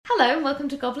Hello and welcome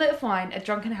to Goblet of Wine, a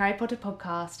drunken Harry Potter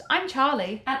podcast. I'm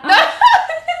Charlie. And I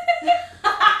didn't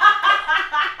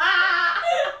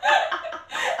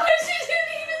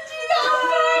even do that.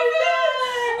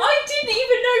 I didn't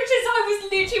even notice. I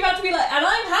was literally about to be like, and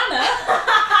I'm Hannah.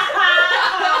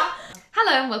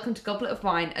 Hello and welcome to Goblet of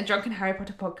Wine, a drunken Harry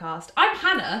Potter podcast. I'm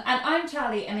Hannah. And I'm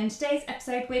Charlie, and in today's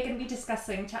episode we're going to be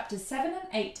discussing chapters 7 and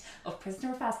 8 of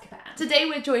Prisoner of Azkaban. Today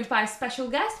we're joined by a special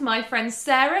guest, my friend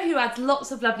Sarah, who adds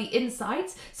lots of lovely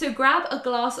insights. So grab a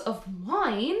glass of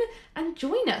wine and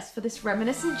join us for this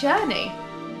reminiscent journey.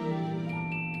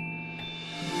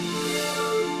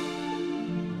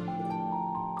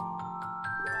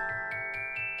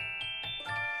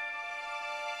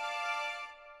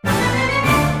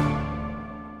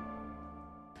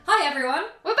 Hi everyone.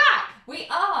 We're back. We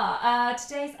are.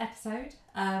 Today's episode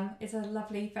is a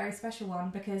lovely, very special one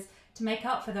because to make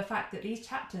up for the fact that these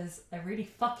chapters are really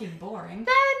fucking boring.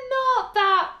 They're not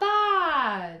that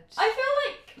bad. I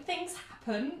feel like things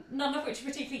happen, none of which are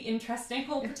particularly interesting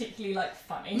or particularly,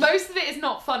 funny. Most of it is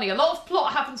not funny. A lot of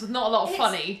plot happens with not a lot of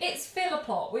funny. It's filler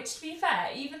plot, which, to be fair,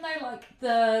 even though,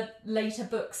 the later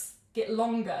books get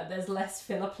longer, there's less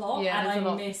filler plot, Yeah, and there's a I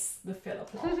lot. miss the filler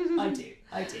plot.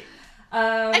 I do.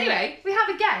 Anyway, we have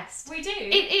a guest. We do.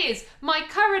 It is my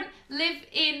current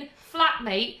live-in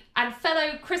flatmate and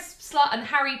fellow crisp slut and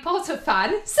Harry Potter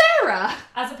fan, Sarah.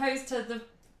 As opposed to the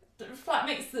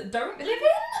flatmates that don't live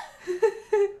in?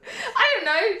 I don't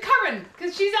know, current,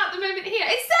 because she's at the moment here.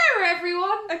 It's Sarah,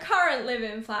 everyone. A current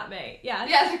live-in flatmate, yeah.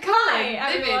 Yeah, the current Hi,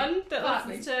 everyone live-in that flatmate.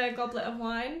 listens to Goblet of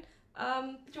Wine. Do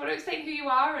you want to explain who you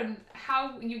are and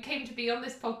how you came to be on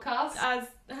this podcast? As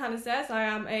Hannah says, I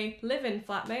am a live-in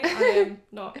flatmate. I am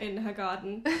not in her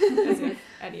garden, as if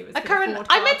any of us A could current. afford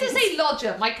I meant to gardens. say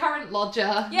lodger. My current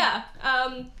lodger. Yeah,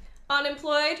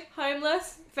 unemployed,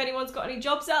 homeless. If anyone's got any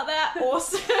jobs out there,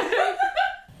 awesome.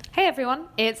 Hey everyone,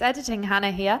 it's Editing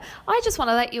Hannah here. I just want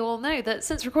to let you all know that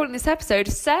since recording this episode,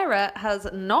 Sarah has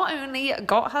not only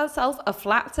got herself a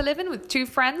flat to live in with 2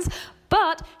 friends,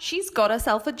 but she's got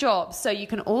herself a job. So you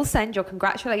can all send your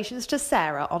congratulations to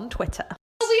Sarah on Twitter.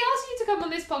 We asked you to come on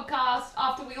this podcast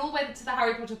after we all went to the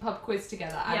Harry Potter pub quiz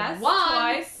together. And Yes,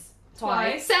 won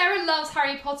twice. Sarah loves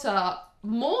Harry Potter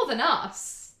more than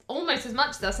us, almost as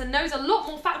much as us, and knows a lot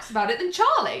more facts about it than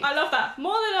Charlie. I love that.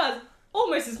 More than us.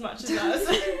 Almost as much as us.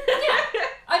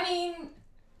 I mean,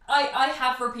 I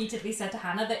have repeatedly said to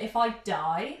Hannah that if I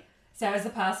die, Sarah's the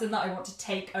person that I want to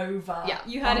take over. Yeah,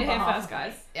 You heard on it here behalf first, of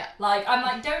guys. Yeah. I'm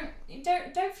like,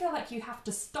 don't feel like you have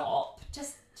to stop.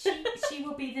 Just she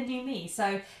will be the new me.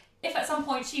 So if at some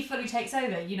point she fully takes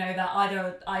over, you know that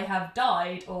either I have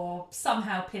died or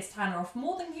somehow pissed Hannah off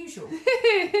more than usual.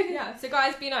 Yeah, so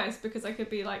guys, be nice because I could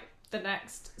be the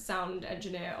next sound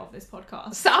engineer of this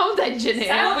podcast. Sound engineer.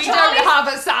 We Charlie's- don't have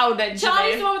a sound engineer.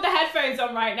 Charlie's the one with the headphones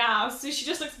on right now, so she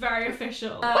just looks very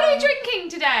official. What are we drinking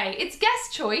today? It's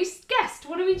guest choice. Guest,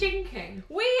 what are we drinking?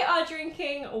 We are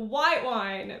drinking white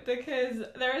wine because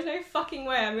there is no fucking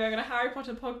way I'm going on a Harry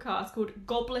Potter podcast called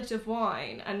Goblet of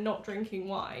Wine and not drinking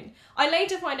wine. I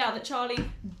later find out that Charlie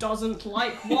doesn't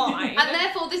like wine. And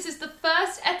therefore, this is the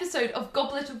first episode of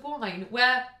Goblet of Wine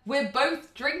where we're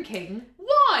both drinking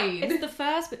wine. It's the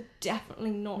first, but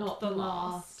definitely not the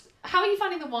last. How are you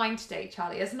finding the wine today,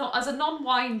 Charlie? As a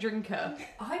non-wine drinker.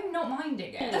 I'm not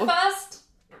minding it. Oh. The first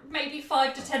maybe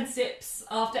 5 to 10 sips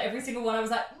after every single one, I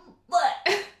was like,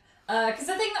 bleh. Because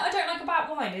the thing that I don't like about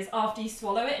wine is after you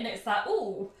swallow it and it's that,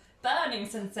 ooh, burning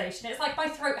sensation. It's like my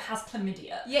throat has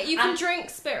chlamydia. Yeah, you can And- drink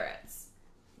spirits.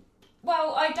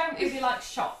 Well, I don't really like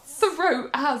shots. Throat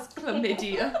has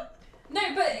chlamydia. No,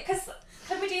 but because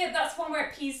chlamydia, that's one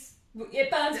where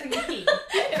it burns when you pee.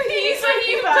 Peas when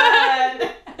you burn.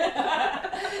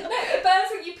 No, it burns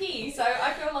when you pee, so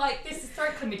I feel like this is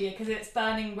throat chlamydia because it's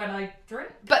burning when I drink.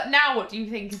 But now what do you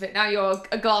think of it? Now you're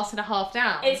a glass and a half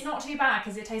down. It's not too bad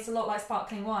because it tastes a lot like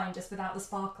sparkling wine, just without the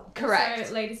sparkle. Correct.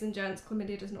 So, ladies and gents,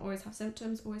 chlamydia doesn't always have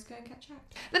symptoms. Always go and get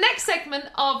checked. The next segment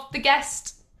of the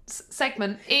guest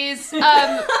segment is do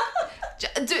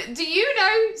you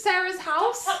know Sarah's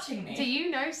house? Stop touching me. Do you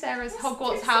know Sarah's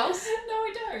Hogwarts house? No,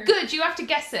 I don't. Good, you have to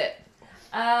guess it.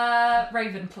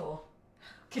 Ravenclaw.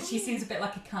 Because she seems a bit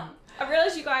like a cunt. I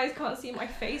realise you guys can't see my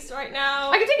face right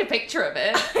now. I can take a picture of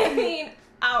it. I mean,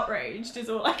 outraged is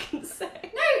all I can say.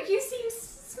 No, you seem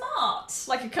smart.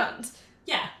 Like a cunt.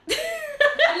 Yeah.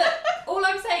 And look, all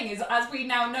I'm saying is, as we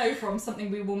now know from something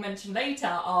we will mention later,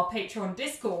 our Patreon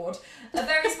Discord, a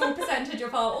very small percentage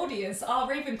of our audience are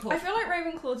Ravenclaw. I feel like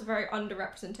Ravenclaws are very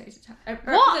underrepresented.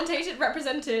 What?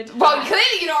 Represented. Well, clearly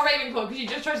you're not a Ravenclaw because you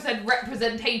just tried to say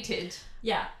represented.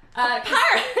 Yeah.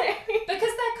 Apparently. Because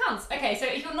they're cunts. Okay, so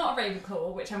if you're not a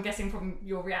Ravenclaw, which I'm guessing from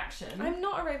your reaction. I'm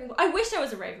not a Ravenclaw. I wish I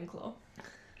was a Ravenclaw.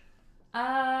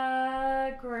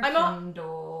 Gryffindor.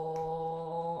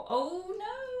 Oh no,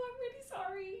 I'm really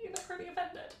sorry. You look really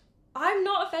offended. I'm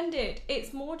not offended.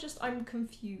 It's more just I'm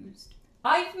confused.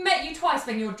 I've met you twice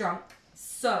when you're drunk,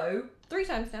 so 3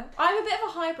 times now. I'm a bit of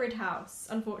a hybrid house,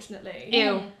 unfortunately.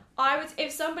 Ew. I would,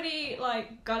 if somebody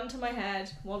like wand to my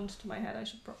head, I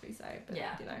should probably say, but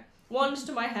Yeah. you know, wand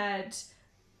to my head,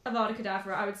 Avada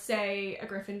Kedavra, I would say a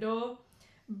Gryffindor.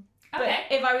 But okay.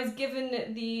 if I was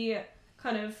given the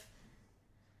kind of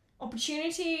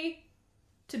opportunity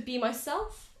to be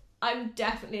myself, I'm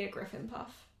definitely a Griffin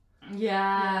puff.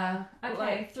 Yeah. Okay.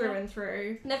 Like through and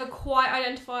through. Never quite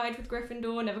identified with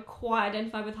Gryffindor, never quite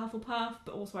identified with Hufflepuff,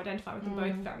 but also identify with them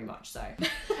both very much so.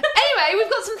 Anyway,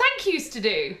 we've got some thank yous to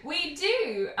do. We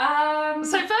do.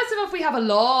 So first of all, we have a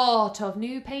lot of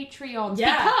new Patreons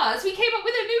because we came up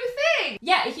with a new thing.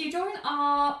 Yeah, if you join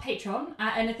our Patreon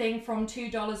at anything from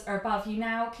 $2 or above, you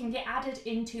now can get added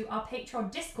into our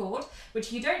Patreon Discord, which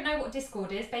if you don't know what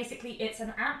Discord is, basically it's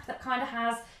an app that kind of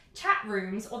has chat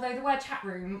rooms, although the word chat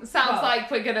room Sounds like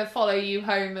we're going to follow you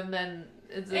home and then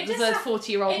there's a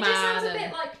 40-year-old man. It just sounds a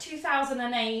bit like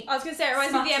 2008. I was going to say, it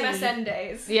reminds me of the smutty. MSN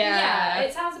days. Yeah.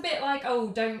 It sounds a bit like, oh,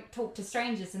 don't talk to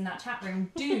strangers in that chat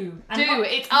room. Do. And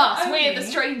It's not us. We're the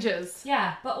only- strangers.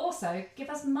 Yeah, but also give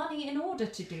us money in order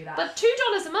to do that. But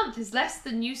 $2 a month is less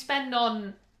than you spend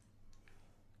on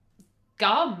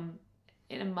gum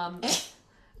in a month.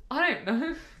 I don't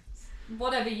know.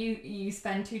 Whatever you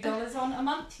spend $2 on a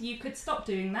month, you could stop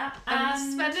doing that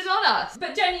And spend it on us.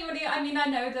 But genuinely, I mean, I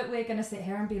know that we're going to sit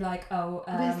here and be like, oh,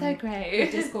 We're so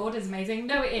great. Discord is amazing.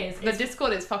 No, it is. The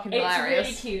Discord is fucking hilarious.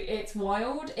 It's really cute. It's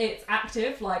wild. It's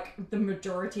active, like, the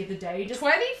majority of the day.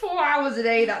 24 hours a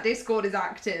day that Discord is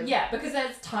active. Yeah, because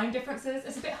there's time differences.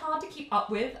 It's a bit hard to keep up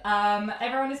with.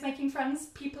 Everyone is making friends.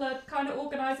 People are kind of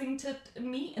organising to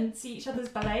meet and see each other's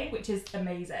ballet, which is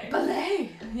amazing. Ballet.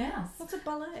 Yes. What's a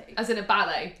ballet? As in a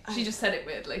ballet. She just said it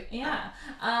weirdly. Yeah.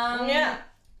 Yeah.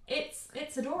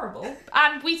 It's adorable.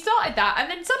 And we started that, and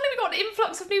then suddenly we got an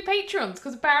influx of new patrons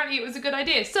because apparently it was a good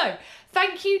idea. So,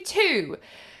 thank you to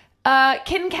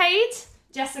Kincaid,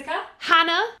 Jessica,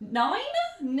 Hannah, Nina.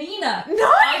 Nina,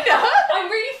 I'm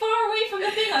really far away from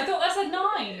the thing. I thought that said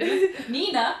 9.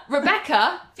 Nina,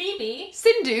 Rebecca, Phoebe,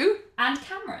 Sindhu. and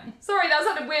Cameron. Sorry, that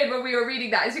sounded weird when we were reading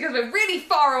that. It's because we're really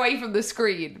far away from the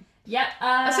screen. Yep.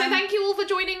 So thank you all for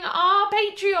joining our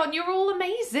Patreon. You're all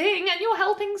amazing and you're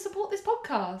helping support this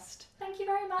podcast. Thank you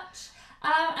very much.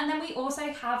 And then we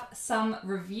also have some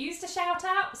reviews to shout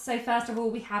out. So first of all,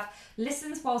 we have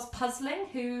Listens Whilst Puzzling,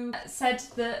 who said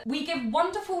that we give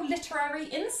wonderful literary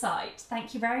insight.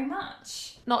 Thank you very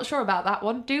much. Not sure about that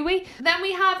one, do we? Then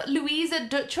we have Louisa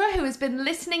Dutra, who has been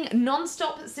listening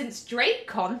non-stop since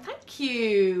DrakeCon. Thank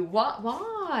you. What?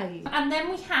 Why? And then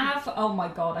we have, oh my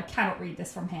god, I cannot read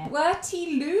this from here.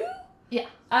 Werty Lou? Yeah.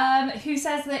 Who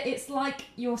says that it's like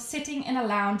you're sitting in a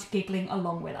lounge giggling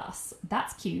along with us.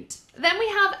 That's cute. Then we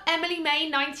have Emily May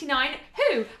 99,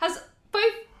 who has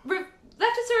both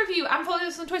left us a review and followed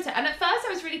us on Twitter. And at first I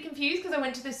was really confused because I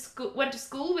went to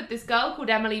school with this girl called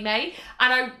Emily May,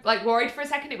 and I worried for a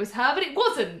second it was her, but it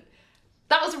wasn't.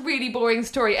 That was a really boring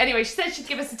story. Anyway, she said she'd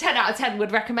give us a 10 out of 10,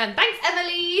 would recommend. Thanks,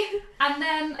 Emily! And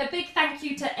then a big thank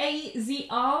you to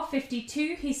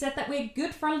AZR52, who said that we're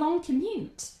good for a long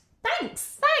commute.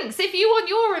 Thanks! Thanks! If you want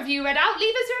your review read out,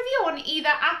 leave us a review on either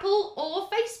Apple or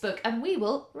Facebook and we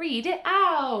will read it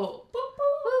out. Woo,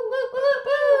 woo, woo, woo,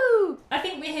 woo. I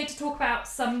think we're here to talk about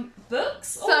some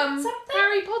books or Some something.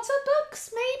 Harry Potter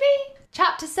books, maybe?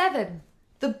 Chapter 7.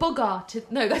 The Boggart.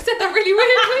 No, I said that really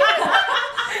weirdly.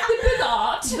 The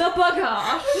Boggart. The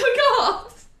Boggart.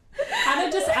 Boggart.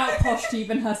 Hannah just outposhed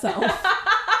even herself.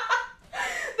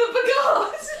 The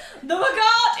Boggart. The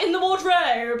Boggart in the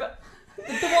wardrobe.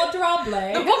 The wardrobe.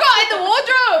 The Boggart in the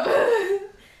wardrobe.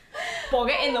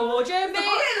 Boggart in the wardrobe, The mate.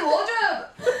 Boggart in the wardrobe.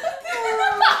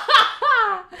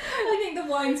 I think the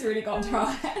wine's really gone to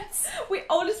our heads. We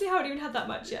honestly haven't even had that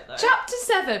much yet, though. Chapter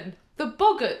 7. The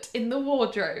Boggart in the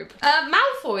Wardrobe.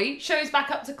 Malfoy shows back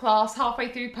up to class halfway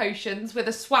through potions with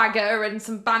a swagger and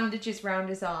some bandages round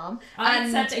his arm. I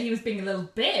and said that he was being a little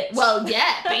bitch. Well,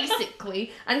 yeah,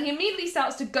 basically. And he immediately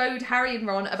starts to goad Harry and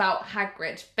Ron about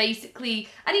Hagrid. Basically,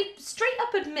 and he straight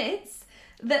up admits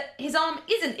that his arm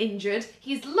isn't injured,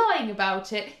 he's lying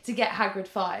about it to get Hagrid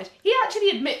fired. He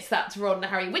actually admits that to Ron and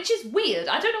Harry, which is weird.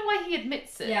 I don't know why he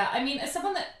admits it. yeah, I mean, as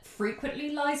someone that frequently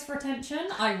lies for attention,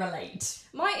 I relate.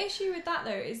 My issue with that,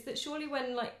 though, is that surely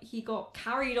when, like, he got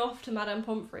carried off to Madame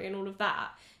Pomfrey and all of that,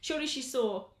 surely she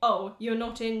saw, oh, you're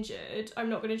not injured, I'm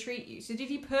not going to treat you. So did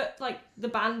he put, like, the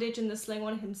bandage and the sling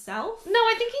on himself? No,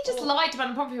 I think he just lied to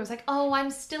Madame Pomfrey. He was like, oh, I'm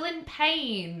still in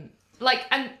pain. Like,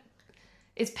 and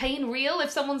is pain real if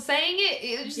someone's saying it?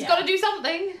 You just got to do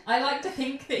something. I like to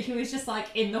think that he was just, like,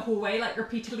 in the hallway, like,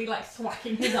 repeatedly, like,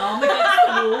 thwacking his arm against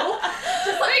the wall.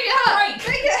 Just like, break.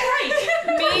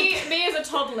 Me as a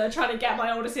toddler trying to get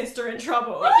my older sister in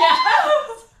trouble.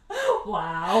 Yeah.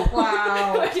 Wow.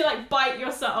 When you, like, bite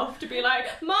yourself to be like,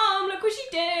 Mom, look what she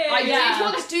did. I did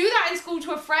once do that in school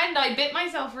to a friend. I bit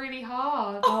myself really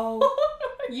hard. Oh,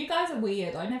 you guys are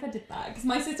weird. I never did that because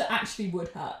my sister actually would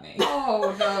hurt me.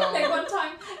 Oh, no. Like one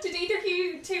time, did either of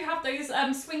you two have those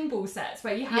swing ball sets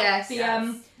where you had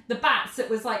the bats that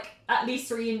was like at least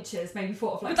 3 inches, maybe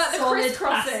 4 of like the solid crisscrosses.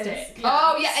 plastic.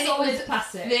 Oh, yeah, and solid it was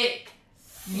plastic. thick.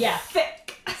 Yeah. Thick.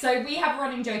 So we have a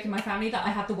running joke in my family that I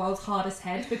have the world's hardest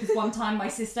head because one time my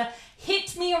sister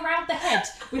hit me around the head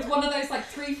with one of those like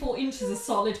 3-4 inches of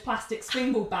solid plastic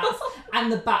swing ball bats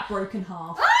and the bat broke in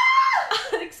half.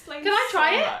 That explains Can I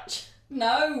try so it? much.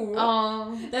 No.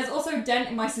 Oh. There's also a dent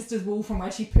in my sister's wall from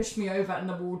where she pushed me over and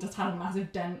the wall just had a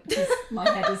massive dent because my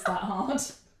head is that hard.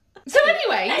 So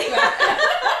anyway.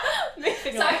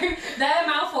 Moving So on. there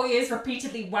Malfoy is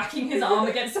repeatedly whacking his arm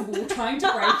against the wall trying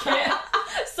to break it.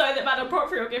 So that Madame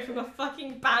Pomfrey will give him a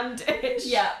fucking bandage.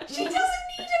 Yeah. She doesn't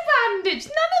need a bandage.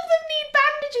 None of them need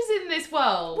bandages in this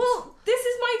world. Well, this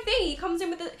is my thing. He comes in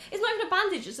with it's not even a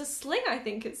bandage, it's a sling, I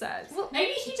think it says. Well,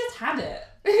 maybe he just had it.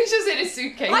 It's just in a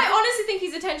suitcase. I honestly think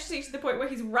he's intentionally to the point where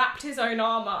he's wrapped his own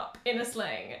arm up in a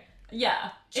sling.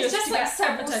 Yeah. Just It's just to like get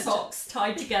several attention. socks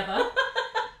tied together.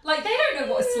 Like, they don't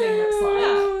know what a sling looks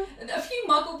like. A few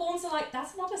Muggleborns are like,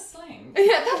 that's not a sling.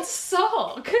 Yeah, that's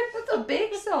sock. That's a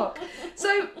big sock.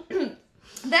 So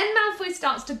then Malfoy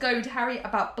starts to goad Harry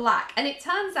about Black, and it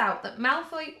turns out that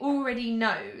Malfoy already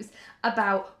knows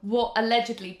about what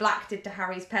allegedly Black did to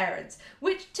Harry's parents,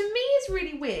 which to me is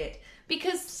really weird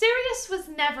because Sirius was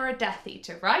never a Death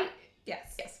Eater, right?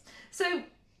 Yes. So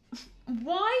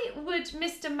why would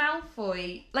Mr.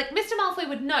 Malfoy... Like, Mr. Malfoy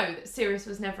would know that Sirius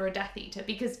was never a Death Eater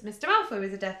because Mr. Malfoy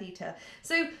was a Death Eater.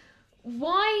 So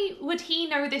why would he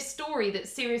know this story that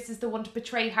Sirius is the one to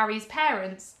betray Harry's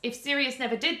parents? If Sirius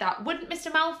never did that, wouldn't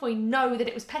Mr. Malfoy know that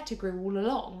it was Pettigrew all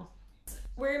along?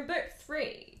 We're in book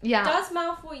 3. Yeah. Does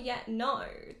Malfoy yet know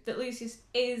that Lucius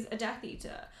is a Death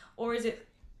Eater? Or is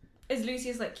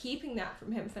Lucius like keeping that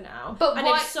from him for now? But and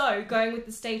why- if so, going with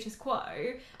the status quo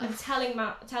and telling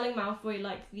Malfoy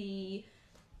like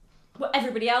what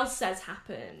everybody else says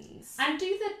happens. And do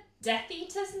the Death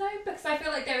Eaters know? Because I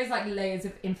feel like there is like layers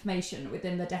of information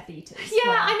within the Death Eaters. Yeah,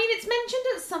 where- I mean, it's mentioned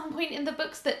at some point in the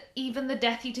books that even the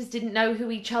Death Eaters didn't know who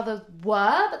each other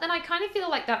were, but then I kind of feel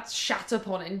like that's shat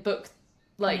upon in book,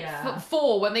 like,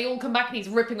 4, when they all come back and he's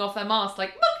ripping off their masks,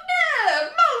 like, McNair,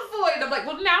 Malfoy! And I'm like,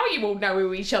 well, now you all know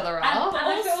who each other are. And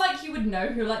I feel like you would know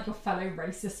who like your fellow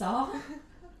racists are.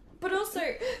 But also,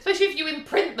 Especially if you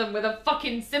imprint them with a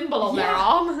fucking symbol on their Yeah.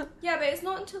 arm. yeah, but it's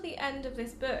not until the end of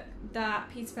this book that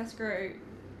Peter Pettigrew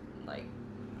like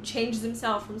changes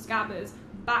himself from Scabbers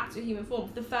back to human form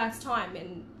for the first time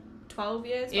in 12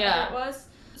 years, whatever Yeah. it was.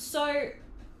 So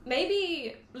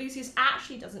maybe Lucius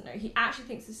actually doesn't know. He actually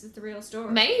thinks this is the real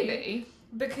story. Maybe.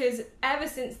 Because ever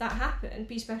since that happened,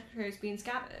 Peter Pettigrew's been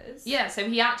Scabbers. Yeah, so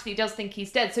he actually does think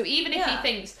he's dead. So even if he Yeah.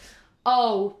 thinks,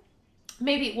 oh,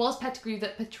 maybe it was Pettigrew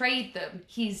that betrayed them,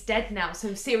 he's dead now,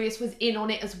 so Sirius was in on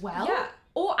it as well. Yeah.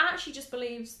 Or actually just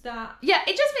believes that... Yeah,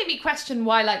 it just made me question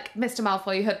why, like, Mr.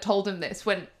 Malfoy had told him this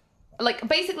when... Like,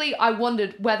 basically, I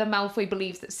wondered whether Malfoy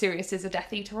believes that Sirius is a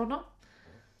Death Eater or not.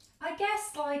 I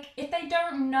guess, like, if they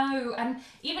don't know, and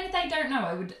even if they don't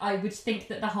know, I would think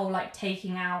that the whole, like,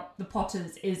 taking out the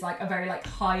Potters is, like, a very, like,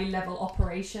 high-level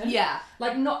operation. Yeah.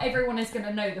 Like, not everyone is going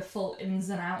to know the full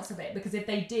ins and outs of it, because if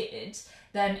they did,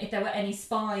 then if there were any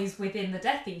spies within the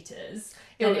Death Eaters,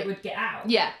 then it would get out.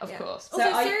 Yeah, of Yeah. course. Also,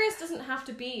 So Sirius doesn't have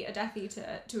to be a Death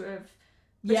Eater to have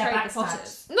Yeah, betrayed the backstabbed.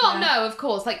 Potters. No, of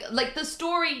course. Like the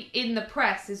story in the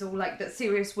press is all like that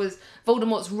Sirius was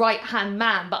Voldemort's right-hand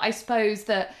man, but I suppose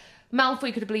that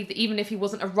Malfoy could have believed that even if he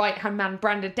wasn't a right-hand man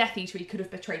branded Death Eater, he could have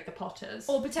betrayed the Potters.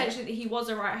 Or potentially that he was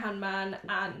a right-hand man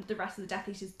and the rest of the Death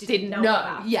Eaters didn't know know.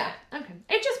 about it. Yeah. Okay.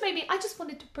 It just made me... I just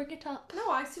wanted to bring it up. No,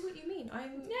 I see what you mean.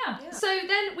 Yeah. So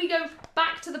then we go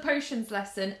back to the potions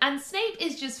lesson, and Snape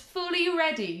is just fully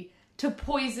ready to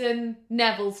poison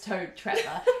Neville's toad,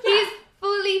 Trevor. He's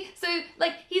fully see, so,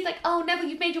 like, he's like, oh, Neville,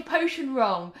 you've made your potion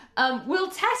wrong. We'll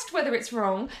test whether it's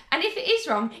wrong, and if it is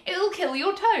wrong, it'll kill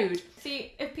your toad.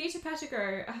 See, if Peter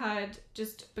Pettigrew had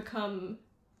just become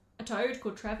a toad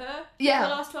called Trevor for Yeah. the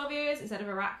last 12 years instead of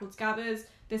a rat called Scabbers,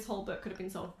 this whole book could have been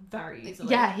solved very easily.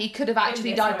 Yeah, he could have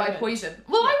actually this died by moment. poison.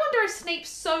 Well, I wonder if Snape's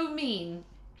so mean.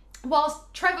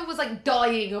 Whilst Trevor was like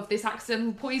dying of this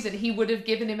accidental poison, he would have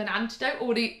given him an antidote, or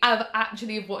would he have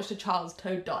actually watched a child's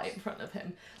toad die in front of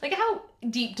him? Like, how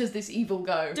deep does this evil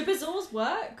go? Do bazaars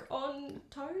work on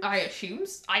toads? I assume.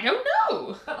 I don't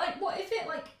know. But like, what if it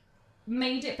like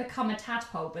made it become a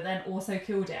tadpole, but then also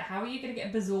killed it? How are you going to get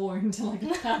a bazaar into like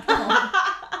a tadpole?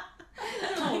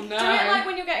 Oh no. Do it like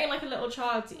when you're getting like a little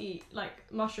child to eat like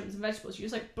mushrooms and vegetables. You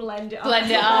just like blend it up. Blend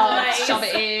it up, Nice. shove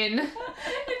it in.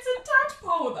 It's a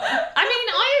tadpole, though. I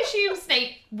mean, I assume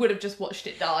Snape would have just watched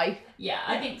it die. Yeah,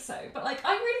 I think so. But like,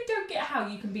 I really don't get how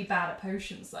you can be bad at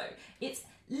potions, though. It's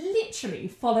literally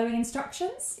following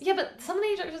instructions. Yeah, but some of the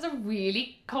instructions are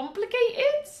really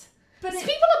complicated. But People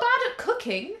it, are bad at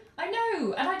cooking. I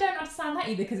know, and I don't understand that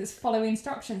either because it's following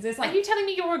instructions. It's Are like, you telling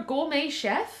me you're a gourmet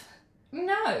chef?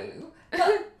 no,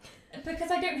 but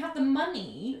because I don't have the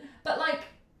money. But like,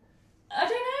 I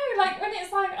don't know, like when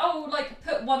it's like, oh, like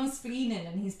put one spleen in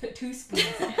and he's put 2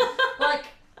 spleens in. Like,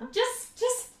 just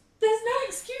there's no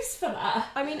excuse for that.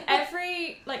 I mean,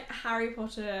 every like Harry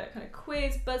Potter kind of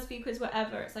quiz, BuzzFeed quiz,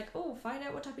 whatever, it's like, oh, find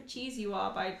out what type of cheese you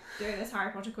are by doing this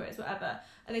Harry Potter quiz, whatever.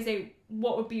 And they say,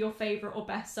 what would be your favourite or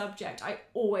best subject? I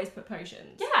always put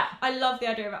potions. Yeah. I love the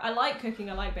idea of it. I like cooking,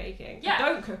 I like baking. Yeah. I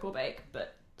don't cook or bake,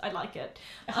 but I like it.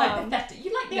 Hypothetical.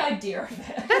 You like the idea of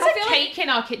it. There's I a feel cake in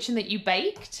our kitchen that you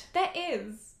baked. There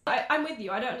is. I'm with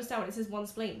you. I don't understand when it says 1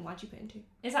 spleen. Why'd you put in 2?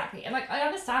 Exactly. And like, I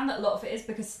understand that a lot of it is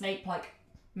because Snape like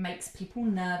makes people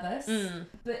nervous,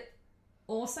 but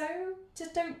also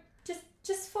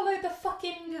just follow the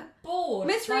fucking board.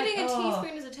 Misreading Like, a oh.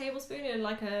 teaspoon as a tablespoon in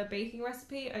like a baking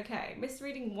recipe, okay.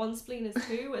 Misreading 1 spleen as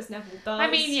 2 as Neville does. I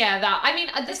mean, yeah, that. I mean,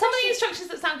 some of the Especially- instructions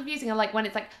that sound confusing are like when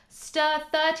it's like stir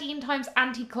 13 times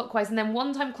anti-clockwise and then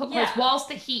 1 time clockwise Yeah. whilst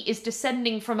the heat is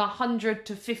descending from 100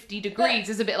 to 50 degrees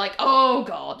is a bit like, oh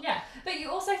god. Yeah, but you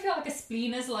also feel like a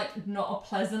spleen is like not a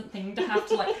pleasant thing to have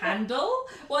to like handle.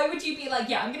 Why would you be like,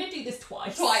 yeah, I'm gonna do this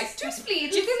twice? 2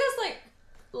 spleens. Do you think there's like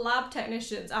lab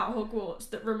technicians at Hogwarts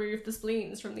that remove the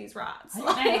spleens from these rats? I don't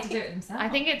know how to do it themselves. I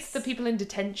think it's the people in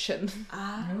detention.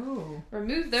 Oh.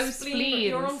 Remove those spleens.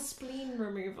 You're on spleen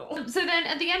removal. So then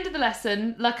at the end of the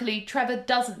lesson, luckily Trevor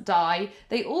doesn't die.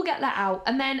 They all get let out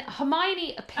and then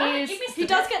Hermione appears. you missed He a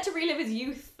does bit. get to relive his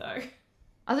youth though.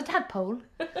 Oh, the tadpole.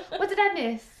 What did I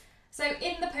miss? So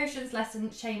in the potions lesson,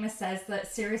 Seamus says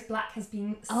that Sirius Black has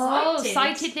been Oh,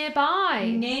 sighted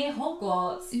nearby. near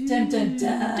Hogwarts. Dun dun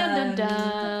dun. Dun dun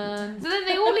dun. So then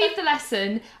they all leave the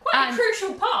lesson. Quite and, a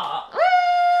crucial part.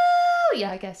 well,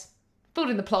 yeah, I guess. Thought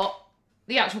in the plot.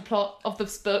 The actual plot of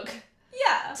this book.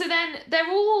 Yeah. So then they're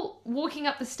all walking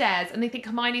up the stairs and they think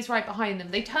Hermione's right behind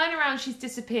them. They turn around, she's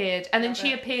disappeared, and then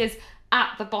she appears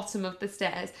at the bottom of the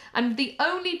stairs. And the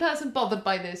only person bothered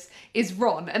by this is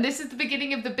Ron. And this is the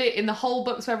beginning of the bit in the whole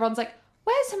books where Ron's like,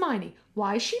 where's Hermione?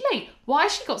 Why is she late? Why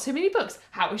has she got so many books?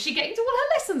 How is she getting to all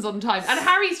her lessons on time? And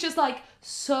Harry's just like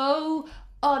so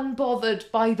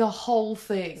unbothered by the whole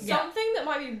thing. Something that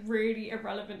might be really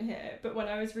irrelevant here, but when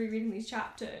I was rereading these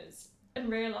chapters and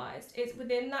realised it's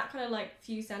within that kind of like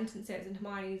few sentences and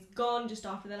Hermione's gone just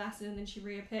after the lesson and then she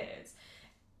reappears.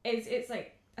 It's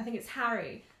like, I think it's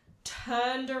Harry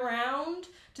turned around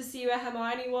to see where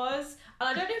Hermione was, and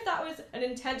I don't know if that was an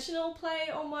intentional play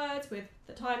on words with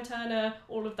the time turner,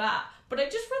 all of that, but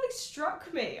it just really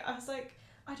struck me. I was like,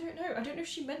 I don't know if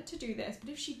she meant to do this, but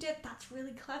if she did, that's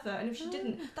really clever, and if she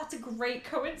didn't, that's a great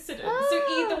coincidence. So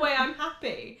either way, I'm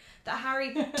happy that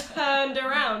Harry turned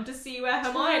around to see where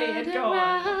Hermione had gone.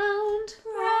 Around.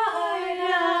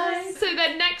 Right eyes. So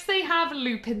then next they have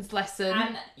Lupin's lesson.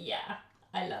 And yeah,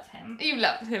 I love him. You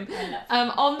love him. I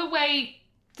love him. On the way,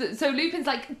 so Lupin's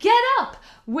like, get up!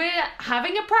 We're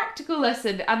having a practical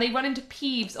lesson. And they run into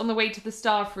Peeves on the way to the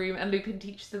staff room, and Lupin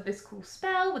teaches them this cool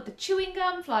spell with the chewing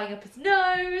gum flying up his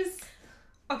nose.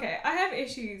 Okay, I have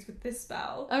issues with this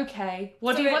spell. Okay.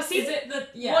 What So do you it's- want? Is it the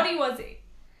yeah? What was he?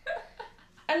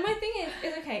 And my thing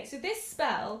is okay, so this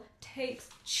spell takes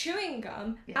chewing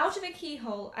gum out of a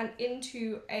keyhole and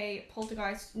into a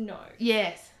poltergeist nose.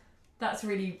 Yes. That's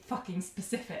really fucking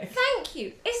specific. Thank you.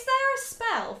 Is there a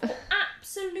spell for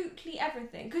absolutely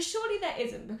everything? Because surely there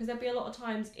isn't, because there'd be a lot of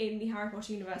times in the Harry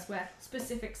Potter universe where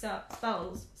specific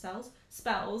spells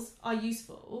are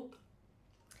useful.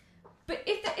 But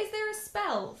is there a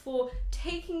spell for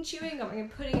taking chewing gum and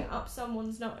putting it up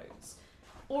someone's nose?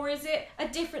 Or is it a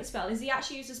different spell? Is he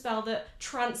actually used a spell that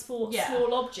transports Yeah.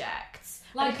 small objects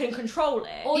and can control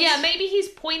it? Or maybe he's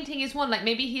pointing his wand, like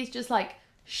maybe he's just like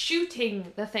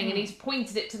shooting the thing and he's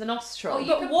pointed it to the nostril. Or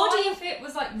you could buy if it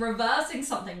was like reversing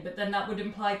something, but then that would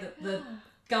imply that the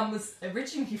gun was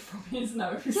originally from his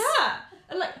nose. Yeah.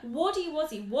 And like, waddy,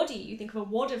 you think of a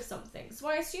wad of something. So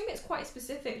I assume it's quite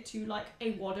specific to like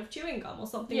a wad of chewing gum or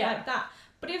something like that.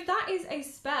 But if that is a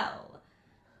spell,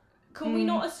 can we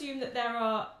not assume that there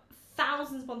are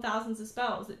thousands upon thousands of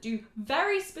spells that do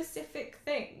very specific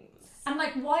things? And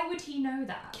like, why would he know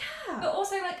that? Yeah. But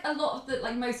also, like, a lot of the,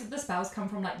 like, most of the spells come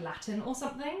from like Latin or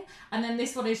something, and then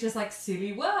this one is just like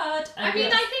silly word. And I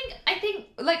mean, I think,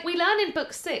 like we learn in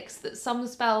book 6 that some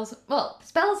spells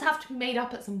have to be made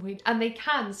up at some point, and they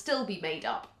can still be made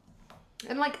up.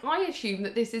 And like, I assume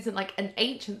that this isn't like an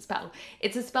ancient spell.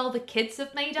 It's a spell the kids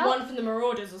have made up. One from the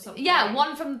Marauders or something. Yeah,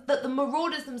 one from that the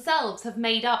Marauders themselves have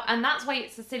made up, and that's why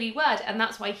it's a silly word, and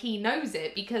that's why he knows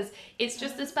it, because it's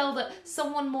just a spell that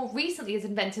someone more recently has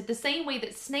invented, the same way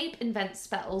that Snape invents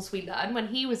spells, we learn, when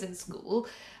he was in school.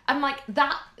 And like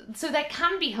that, so there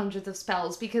can be hundreds of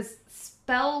spells, because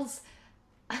spells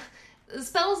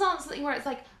aren't something where it's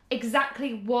like,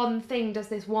 exactly one thing does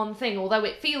this one thing, although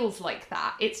it feels like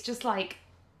that. It's just like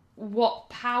what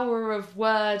power of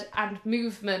word and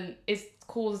movement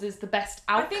causes the best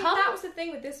outcome. I think that was the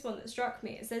thing with this one that struck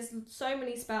me, is there's so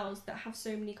many spells that have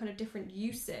so many kind of different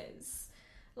uses.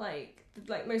 Like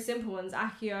most simple ones,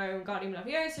 Accio and Guardian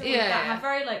Leviosa, that have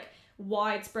very like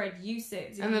widespread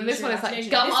uses. And then this one is like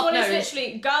gum up nose. This Is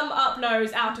literally gum up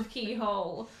nose out of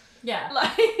keyhole. Yeah.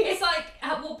 Like, it's like,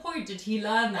 at what point did he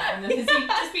learn that? And then has he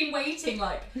just been waiting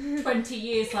like 20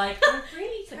 years, like, I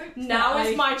really hope now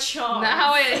is my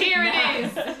chance. Here it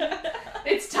is.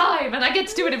 It's time, and I get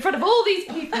to do it in front of all these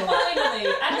people. Finally.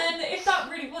 And then if that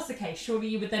really was the case, surely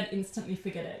you would then instantly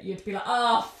forget it. You'd be like,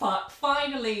 oh, fuck,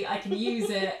 finally I can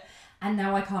use it, and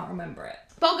now I can't remember it.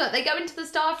 Boggart, they go into the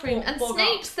staff room, and Boggart.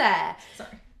 Snape's there.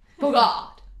 Sorry.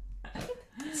 Boggart.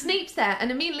 Snape's there and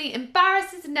immediately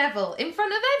embarrasses Neville in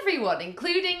front of everyone,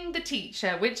 including the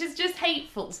teacher, which is just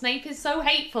hateful. Snape is so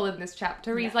hateful in this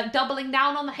chapter. He's like doubling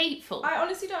down on the hateful. I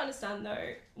honestly don't understand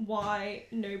though why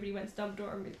nobody went to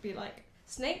Dumbledore and would be like,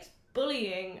 Snape's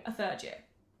bullying a third year.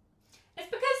 It's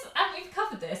because, and we've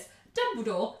covered this,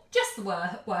 Dumbledore, just the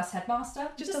worst headmaster.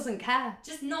 just doesn't care.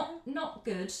 Just not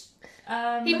good.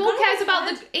 He more cares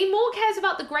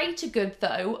about the greater good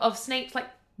though of Snape's like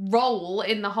role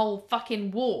in the whole fucking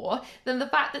war than the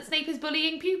fact that Snape is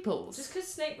bullying pupils. Just because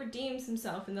Snape redeems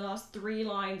himself in the last 3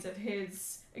 lines of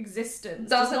his existence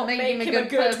doesn't make him a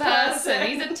good person.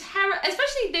 He's a terror,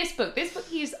 especially this book. This book,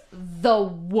 he's the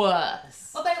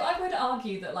worst. Although I would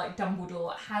argue that like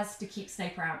Dumbledore has to keep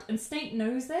Snape around, and Snape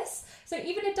knows this. So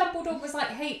even if Dumbledore was like,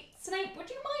 "Hey, Snape, would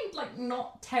you mind like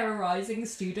not terrorizing the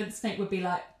students?" Snape would be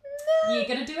like, "No. You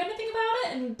gonna do anything about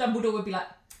it?" And Dumbledore would be like,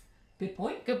 Good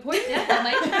point, yeah, well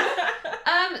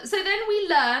made. So then we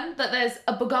learn that there's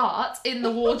a Boggart in the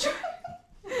wardrobe.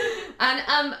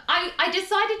 And I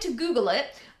decided to Google it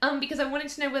because I wanted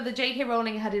to know whether J.K.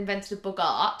 Rowling had invented a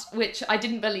Boggart, which I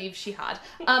didn't believe she had.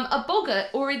 A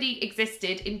Boggart already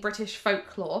existed in British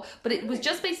folklore, but it was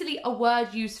just basically a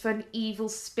word used for an evil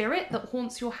spirit that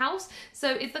haunts your house.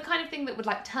 So it's the kind of thing that would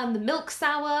like turn the milk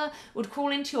sour, would crawl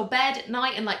into your bed at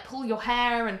night and like pull your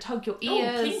hair and tug your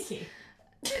ears. Oh, kinky.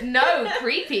 No,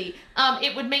 creepy.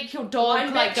 It would make your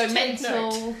dog like go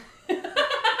mental.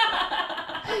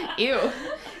 Ew.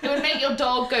 It would make your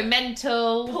dog go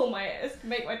mental. Pull my ears,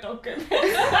 make my dog go mental.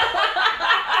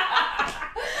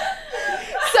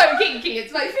 So kinky,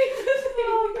 it's my favourite thing.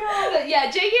 Oh god. But yeah,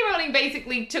 J.K. Rowling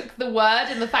basically took the word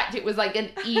and the fact it was like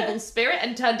an evil spirit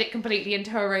and turned it completely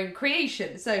into her own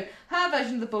creation. So her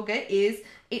version of the Boggart is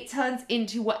it turns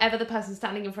into whatever the person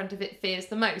standing in front of it fears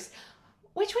the most.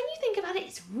 Which, when you think about it,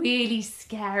 it's really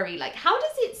scary. Like, how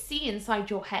does it see inside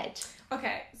your head?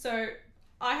 Okay, so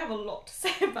I have a lot to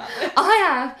say about this. I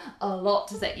have a lot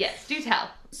to say. Yes, do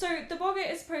tell. So the Boggart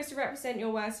is supposed to represent your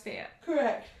worst fear.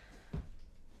 Correct.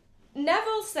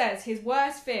 Neville says his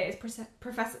worst fear is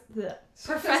Professor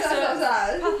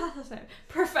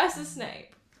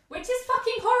Snape. Which is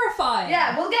fucking horrifying.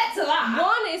 Yeah, we'll get to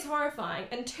that. 1 is horrifying,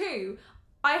 and 2,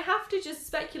 I have to just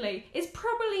speculate, it's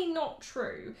probably not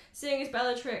true, seeing as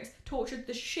Bellatrix tortured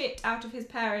the shit out of his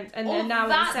parents and they're now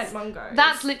in St. Mungo's.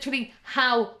 That's literally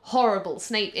how horrible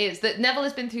Snape is. That Neville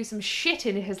has been through some shit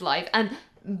in his life and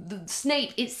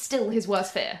Snape is still his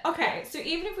worst fear. Okay, so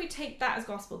even if we take that as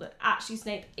gospel, that actually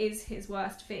Snape is his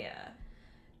worst fear,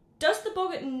 does the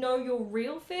boggart know your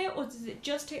real fear, or does it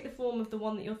just take the form of the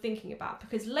one that you're thinking about?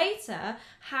 Because later,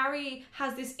 Harry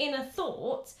has this inner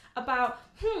thought about,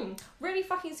 really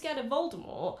fucking scared of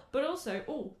Voldemort, but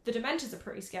also, the Dementors are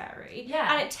pretty scary.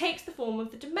 Yeah. And it takes the form of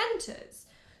the Dementors.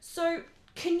 So,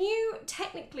 can you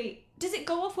technically, does it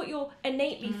go off what you're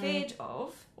innately feared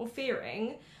of, or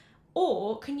fearing,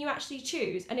 or can you actually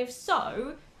choose? And if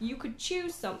so, you could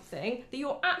choose something that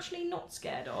you're actually not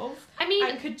scared of,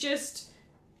 and could just...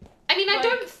 I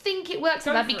don't think it works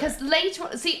like that, because later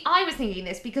on... See, I was thinking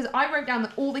this because I wrote down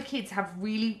that all the kids have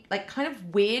really, kind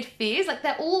of weird fears.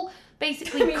 They're all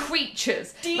basically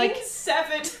creatures. Dean's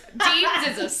severed. Dean's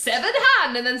is a severed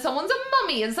hand, and then someone's a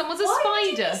mummy, and someone's a spider. Why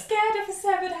would you be scared of a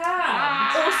severed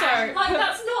hand? Also...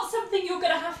 that's not something you're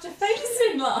going to have to face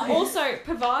in life. Also,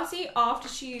 Parvati, after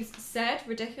she's said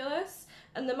ridiculous,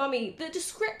 and the mummy, the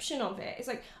description of it is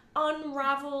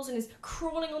unravels and is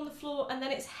crawling on the floor, and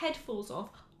then its head falls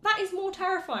off. That is more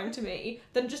terrifying to me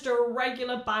than just a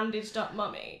regular bandaged up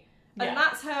mummy. And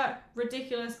that's her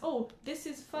ridiculous, this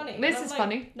is funny. This is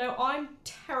funny. No, I'm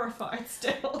terrified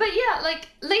still. But yeah,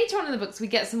 later on in the books, we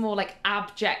get some more,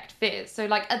 abject fears.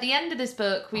 So, at the end of this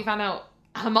book, we found out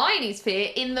Hermione's fear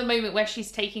in the moment where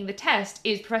she's taking the test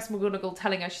is Professor McGonagall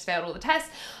telling her she's failed all the tests.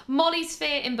 Molly's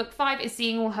fear in book 5 is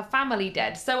seeing all her family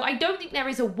dead. So I don't think there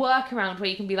is a workaround where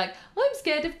you can be like, I'm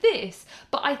scared of this.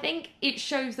 But I think it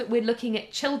shows that we're looking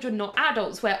at children, not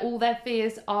adults, where all their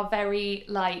fears are very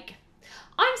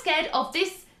I'm scared of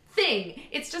this thing.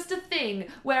 It's just a thing.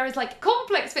 Whereas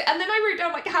complex fear, and then I wrote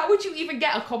down how would you even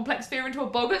get a complex fear into a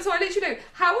boggart? So I literally know,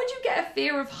 how would you get a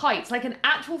fear of heights, an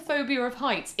actual phobia of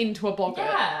heights, into a boggart?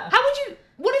 Yeah. How would you?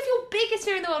 What if your biggest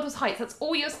fear in the world was heights? That's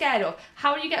all you're scared of.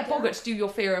 How would you get a boggart to do your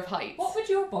fear of heights? What would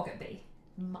your boggart be?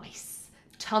 Mice.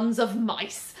 Tons of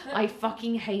mice. I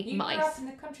fucking hate mice. You grew up in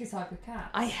the countryside with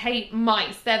cats. I hate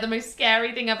mice. They're the most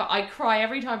scary thing ever. I cry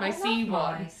every time I see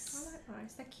one. Mice. I like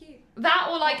mice, they're cute. That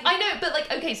or I know,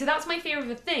 but okay, so that's my fear of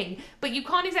a thing, but you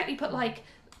can't exactly put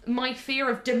my fear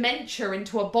of dementia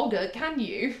into a boggart, can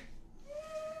you?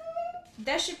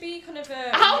 There should be kind of a...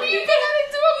 How do you get that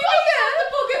into a boggart?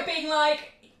 The boggart being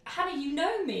Hannah, you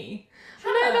know me.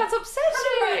 No, that's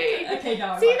upsetting. Okay,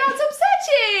 no. See, that's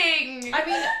upsetting. I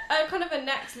mean, a kind of a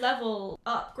next level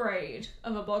upgrade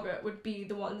of a boggart would be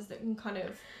the ones that can kind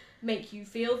of make you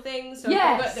feel things. So a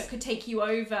boggart that could take you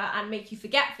over and make you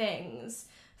forget things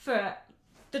for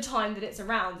the time that it's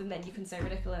around, and then you can say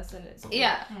ridiculous and it's all,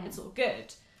 it's all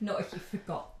good. Not if you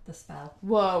forgot the spell.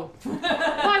 Whoa.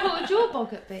 Why, what would your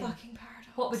boggart be? Fucking paradox.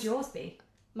 What would yours be?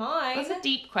 Mine? That's a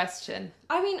deep question.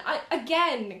 I mean,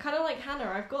 again, kind of like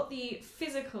Hannah, I've got the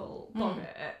physical boggart.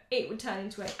 It would turn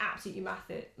into an absolutely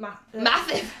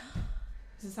Massive.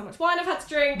 This is how much wine I've had to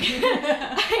drink.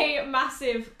 A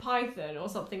massive python or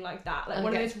something like that. One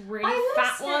of those really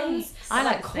fat ones. I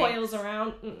like coils snakes.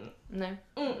 around. No.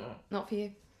 Not for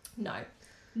you. No,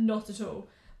 not at all.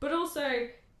 But also,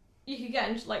 you could get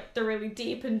into the really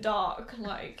deep and dark,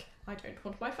 I don't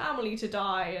want my family to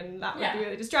die, and that would be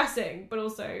really distressing. But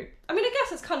also, I mean, I guess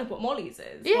that's kind of what Molly's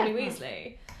is. Yeah. Molly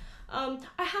Weasley.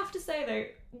 I have to say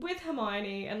though, with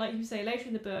Hermione, and like you say later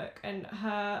in the book, and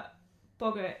her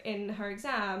boggart in her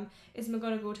exam is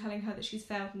McGonagall telling her that she's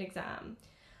failed an exam.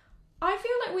 I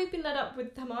feel like we've been led up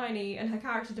with Hermione and her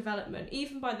character development,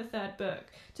 even by the third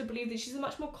book, to believe that she's a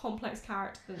much more complex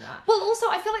character than that. Well, also,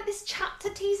 I feel like this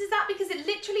chapter teases that because it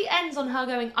literally ends on her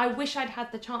going, I wish I'd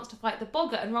had the chance to fight the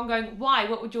boggart, and Ron going, why?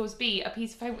 What would yours be? A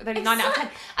piece of paper with only 9 out of 10.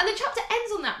 And the chapter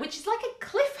ends on that, which is like a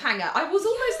cliffhanger. I was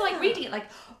almost reading it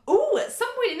at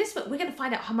some point in this book, we're going to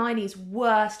find out Hermione's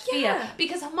worst fear,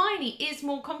 because Hermione is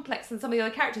more complex than some of the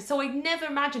other characters, so I'd never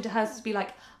imagined hers to be a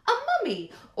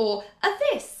mummy, or a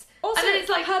this. Also, and then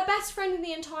it's her best friend in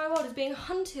the entire world is being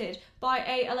hunted by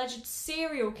a alleged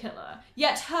serial killer,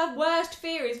 yet her worst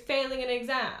fear is failing an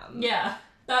exam. Yeah,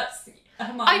 that's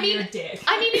Hermione, you're a dick.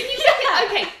 I mean, if you look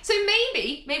at, okay, so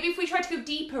maybe if we try to go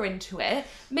deeper into it,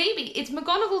 maybe it's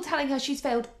McGonagall telling her she's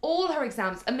failed all her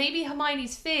exams, and maybe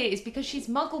Hermione's fear is because she's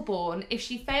Muggle-born, if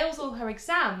she fails all her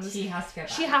exams, she has to go back.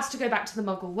 She has to go back to the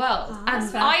Muggle world.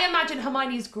 And I imagine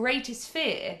Hermione's greatest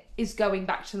fear is going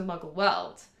back to the Muggle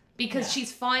world. Because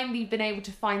she's finally been able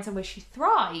to find somewhere she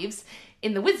thrives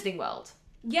in the Wizarding world.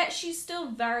 Yet she's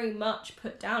still very much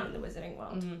put down in the Wizarding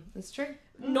world. That's true.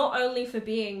 Not only for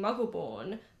being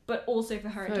Muggle-born, but also for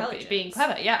her intelligence. Being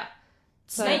clever, yeah.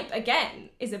 Snape, again,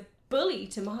 is a bully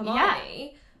to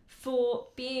Hermione for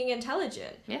being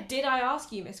intelligent. Yeah. Did I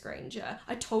ask you, Miss Granger?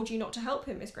 I told you not to help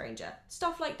him, Miss Granger.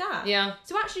 Stuff like that. Yeah.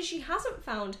 So actually, she hasn't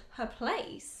found her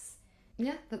place.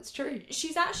 Yeah, that's true.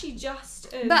 She's actually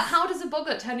just as... But how does a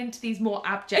boggart turn into these more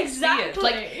abject fears?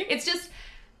 Exactly. It's just...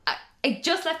 it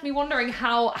just left me wondering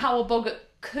how a boggart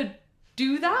could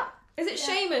do that. Is it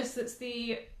Seamus that's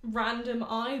the random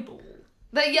eyeball?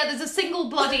 There's a single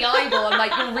bloody eyeball. I'm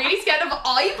like, you're really scared of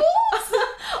eyeballs?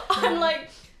 I'm like,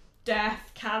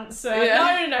 death, cancer.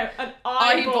 Yeah. No, an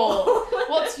eyeball.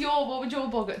 What would your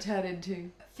boggart turn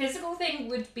into? Physical thing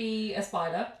would be a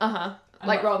spider.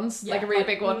 Like Ron's, Yeah, like a really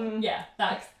big one. Yeah,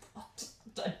 I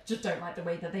just don't like the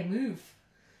way that they move.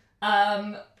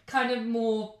 Kind of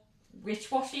more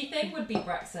wish-washy thing would be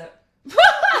Brexit.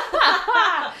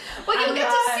 Well, you'll get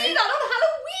to see that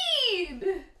on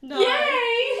Halloween! No.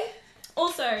 Yay!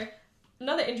 Also,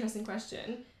 another interesting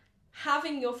question.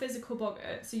 Having your physical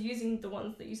boggart, so using the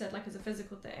ones that you said like as a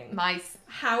physical thing, Mice.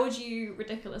 how would you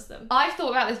ridiculous them? I've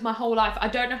thought about this my whole life. I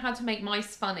don't know how to make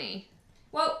mice funny.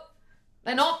 Well,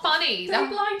 They're not funny. they're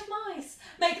blind mice.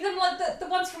 Make them like the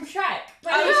ones from Shrek.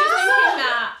 I was just thinking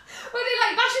that. Where they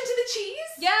like bash into the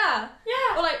cheese? Yeah.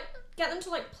 Yeah. Or like get them to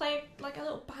like play like a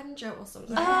little banjo or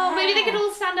something. Oh, maybe they could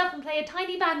all stand up and play a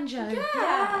tiny banjo.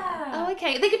 Yeah. Oh,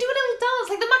 okay. They could do a little dance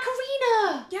like the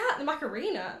Macarena. Yeah, the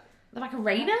Macarena. The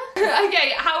Macarena?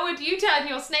 Okay, how would you turn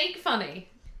your snake funny?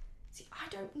 See, I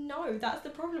don't know. That's the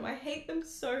problem. I hate them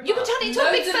so much. You could turn it into a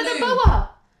big Loads of feather lube. boa.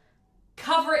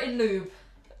 Cover it in lube.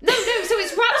 No, so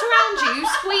it's wrapped around you,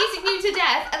 squeezing you to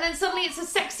death, and then suddenly it's a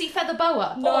sexy feather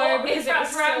boa. No, Or because it's it wrapped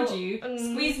was around still- you,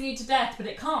 squeezing you to death, but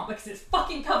it can't because it's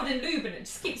fucking covered in lube and it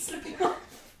just keeps slipping off.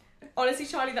 Honestly,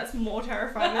 Charlie, that's more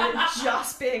terrifying than it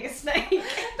just being a snake. But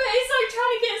it's like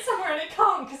trying to get somewhere and it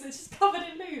can't because it's just covered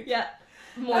in lube. Yeah.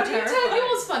 More How do you terrifying. turn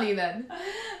yours funny then?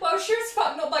 Well, sure as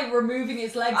fuck not by removing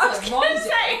its legs I was like gonna Ron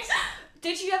say, did.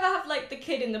 did you ever have like the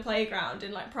kid in the playground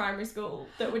in like primary school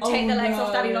that would take their legs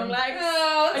off daddy long legs?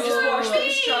 Oh, I just watched them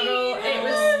mean. struggle. It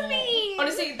Oh, was mean.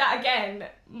 honestly that again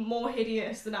more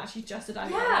hideous than actually just a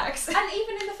daddy long Yeah, legs. and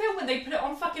even in the film when they put it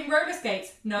on fucking roller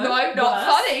skates, no, not worse,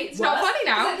 funny. It's not worse, funny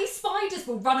now. because at least spiders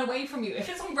will run away from you. If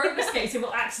it's on roller skates, it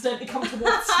will accidentally come towards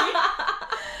you.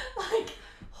 Like,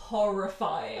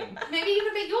 horrifying. Maybe you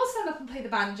could make yours stand up and play the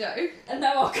banjo. And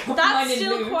now I'll cover That's mine in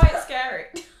still lube. quite scary.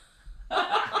 You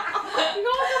gotta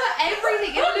cover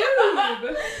everything in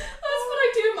lube. That's what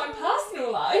I do in my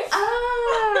personal life.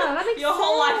 Ah, that makes Your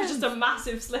whole life is sense. just a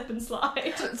massive slip and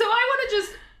slide. So I want to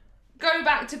just go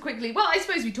back to quickly. Well, I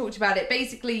suppose we talked about it.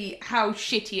 Basically, how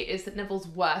shitty it is that Neville's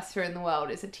worst fear in the world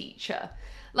is a teacher.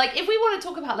 Like, if we want to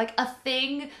talk about, like, a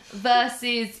thing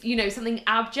versus, you know, something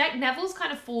abject, Neville's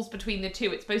kind of falls between the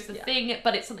two. It's both a thing,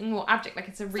 but it's something more abject, like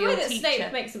it's a real the way that teacher.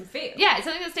 Snape makes him feel. Yeah, it's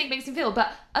something that Snape makes him feel.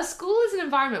 But a school is an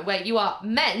environment where you are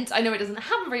meant, I know it doesn't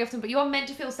happen very often, but you are meant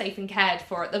to feel safe and cared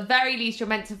for. At the very least, you're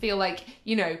meant to feel like,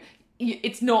 you know,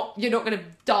 you're not going to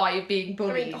die of being I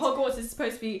bullied. mean, Hogwarts is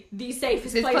supposed to be the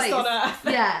safest This place on Earth.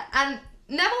 Yeah, and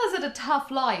Neville has had a tough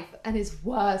life, and his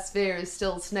worst fear is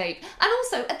still Snape. And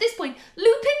also, at this point,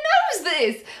 Lupin knows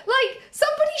this! Like,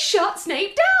 somebody shut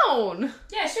Snape down!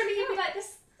 Yeah, surely you'd be like, this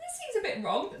seems a bit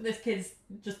wrong that this kid's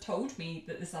just told me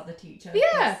that this other teacher.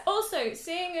 Yeah. Also,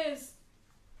 seeing as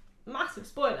massive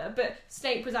spoiler, but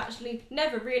Snape was actually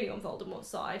never really on Voldemort's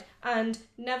side, and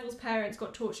Neville's parents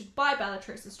got tortured by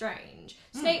Bellatrix Lestrange.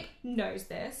 Snape knows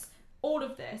this, all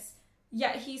of this,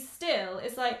 yet he still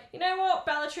is like, you know what,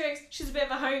 Bellatrix, she's a bit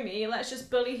of a homie, let's just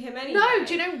bully him anyway. No,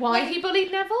 do you know why he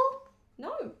bullied Neville?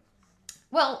 No.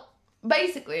 Well,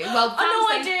 basically, well, I know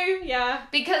fans I think- do, yeah.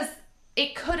 because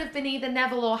it could have been either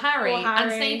Neville or Harry, Or Harry.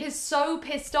 and Snape is so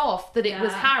pissed off that it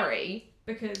was Yeah. Harry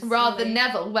Because rather than Lily-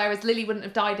 Neville, whereas Lily wouldn't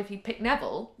have died if he'd picked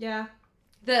Neville, Yeah.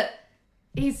 that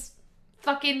he's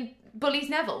fucking bullies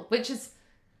Neville, which is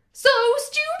so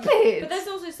stupid! But there's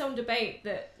also some debate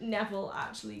that Neville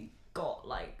actually got,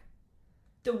 like,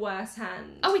 the worst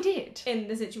hand Oh, he did. in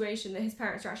the situation that his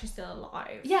parents are actually still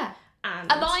alive. Yeah.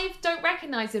 And Alive, don't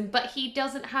recognise him, but he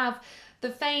doesn't have the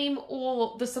fame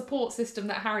or the support system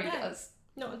that Harry No. does.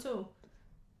 Not at all.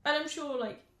 And I'm sure,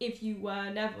 like, if you were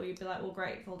Neville, you'd be like, well,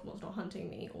 great, Voldemort's not hunting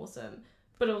me, awesome.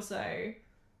 But also,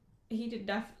 he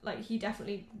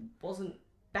definitely wasn't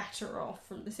better off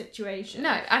from the situation. No,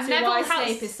 and so Neville why has-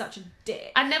 Snape is such a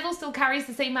dick. And Neville still carries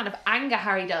the same amount of anger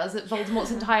Harry does at Voldemort's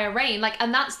entire reign. Like,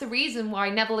 and that's the reason why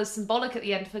Neville is symbolic at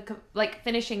the end for, like,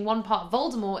 finishing one part of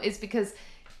Voldemort, is because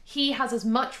he has as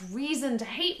much reason to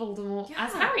hate Voldemort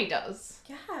as Yeah. Harry does.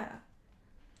 Yeah.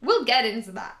 We'll get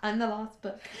into that in the last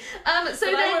book. So But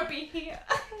then I won't be here.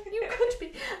 you could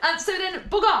be. So then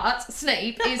Bogart,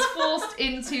 Snape, is forced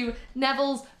into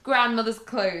Neville's grandmother's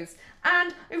clothes.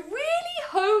 And I really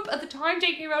hope at the time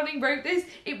J.K. Rowling wrote this,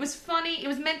 it was funny. It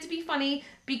was meant to be funny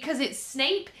because it's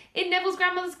Snape in Neville's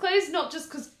grandmother's clothes, not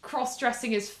just because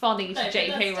cross-dressing is funny to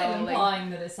J.K. Rowling. Implying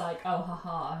that it's like, oh,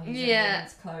 haha, he's in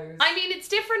women's clothes. I mean, it's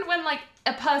different when, like,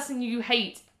 a person you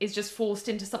hate is just forced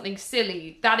into something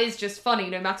silly. That is just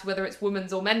funny, no matter whether it's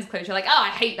women's or men's clothes. You're like, oh, I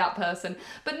hate that person.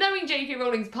 But knowing J.K.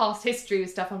 Rowling's past history with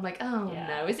stuff, I'm like, oh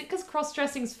no. Is it because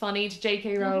cross-dressing's funny to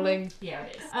J.K. Rowling? Mm-hmm. Yeah,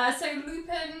 it is. So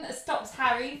Lupin stops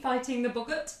Harry fighting the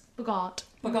Boggart.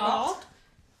 Boggart.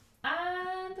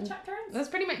 And the chapter ends. That's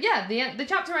pretty much, the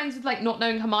chapter ends with, like, not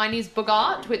knowing Hermione's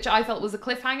Boggart, which I felt was a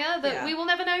cliffhanger that we will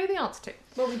never know the answer to.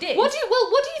 Well, we did. What do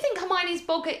you think Hermione's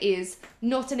Boggart is,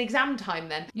 not an exam time,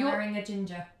 then? Wearing a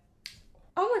ginger.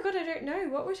 Oh my god, I don't know.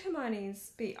 What would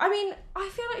Hermione's be? I mean, I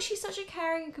feel like she's such a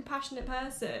caring and compassionate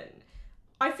person.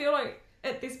 I feel like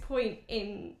at this point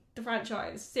in the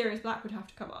franchise, Sirius Black would have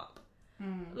to come up.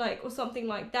 Like, or something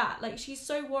like that. Like, she's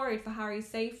so worried for Harry's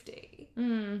safety.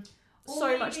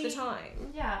 So much of the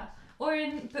time. Yeah. Or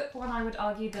in book 1, I would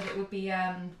argue that it would be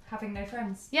having no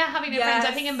friends. Yeah, having no friends.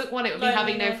 I think in book 1 it would be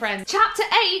having no friends. Chapter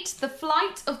 8, The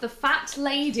Flight of the Fat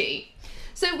Lady.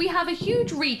 So we have a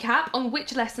huge recap on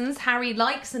which lessons Harry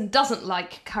likes and doesn't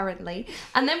like currently.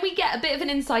 And then we get a bit of an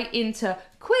insight into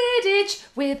Quidditch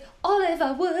with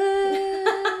Oliver Wood.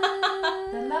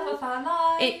 The love of our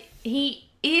life. He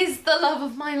is the love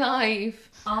of my life.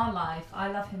 Our life. I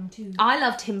love him too. I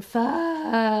loved him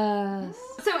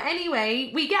first. So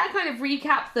anyway, we get a kind of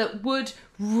recap that Wood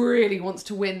really wants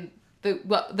to win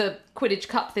the Quidditch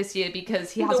Cup this year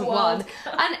because he hasn't won.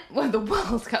 And the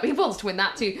World Cup, he wants to win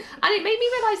that too. And it made me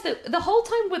realise that the whole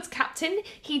time Wood's captain,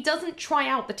 he doesn't try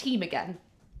out the team again.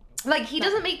 Like, he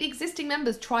doesn't make the existing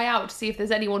members try out to see if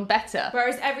there's anyone better.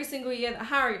 Whereas every single year that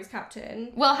Harry was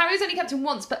captain... Well, Harry was only captain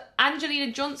once, but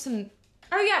Angelina Johnson...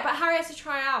 Oh yeah, but Harry has to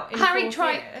try out in Harry fourth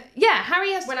tried... year. Yeah,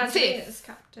 Harry has when to... Angelina's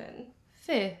captain.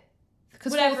 Fifth.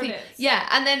 Because whatever it is. Yeah,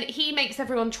 and then he makes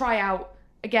everyone try out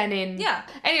again in... Yeah.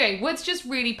 Anyway, Wood's just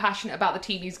really passionate about the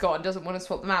team he's got and doesn't want to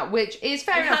swap them out, which is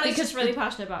fair enough. Hannah's just really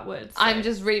passionate about Wood. So. I'm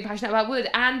just really passionate about Wood,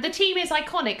 and the team is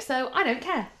iconic, so I don't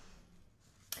care.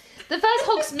 The first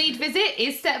Hogsmeade visit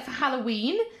is set for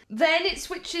Halloween. Then it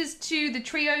switches to the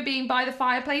trio being by the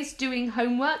fireplace doing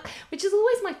homework, which is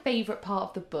always my favourite part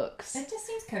of the books. It just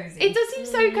seems cosy. It does seem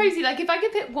so cosy. Like, if I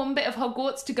could pick one bit of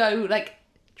Hogwarts to go, like,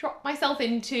 drop myself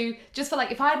into, just for,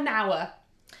 like, if I had an hour,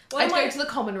 I'd go to the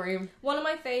common room. One of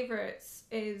my favourites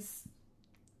is,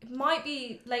 it might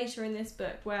be later in this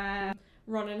book, where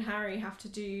Ron and Harry have to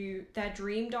do their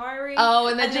dream diary. Oh,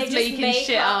 and they're just they making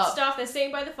shit up. Stuff. They're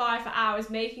sitting by the fire for hours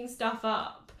making stuff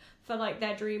up for, like,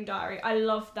 their dream diary. I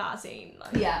love that scene.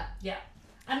 Like, Yeah.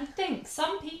 And think,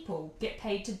 some people get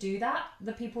paid to do that.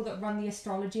 The people that run the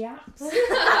astrology apps.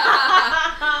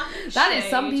 That is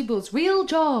some people's real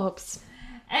jobs.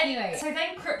 Anyway, so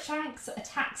then Crookshanks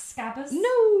attacks Scabbers.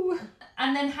 No.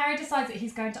 And then Harry decides that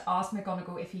he's going to ask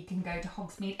McGonagall if he can go to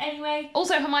Hogsmeade anyway.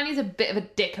 Also, Hermione's a bit of a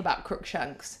dick about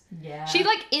Crookshanks. Yeah. She,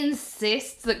 like,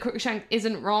 insists that Crookshanks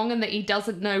isn't wrong and that he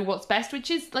doesn't know what's best,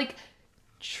 which is, like,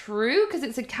 true, because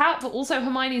it's a cat, but also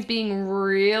Hermione's being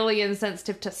really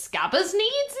insensitive to Scabbers'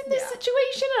 needs in this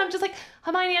situation. And I'm just like,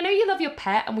 Hermione, I know you love your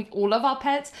pet, and we all love our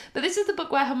pets, but this is the book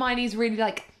where Hermione's really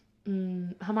like,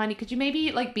 Hermione, could you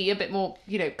maybe, like, be a bit more,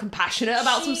 you know, compassionate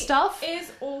about some stuff? She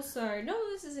is also, no,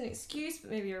 this is an excuse, but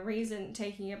maybe a reason,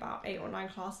 taking about 8 or 9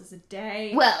 classes a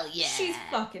day. Well, yeah. She's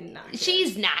fucking knackered.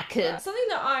 She's knackered. Something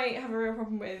that I have a real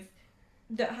problem with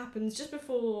that happens just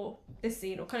before this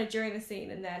scene, or kind of during the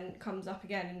scene, and then comes up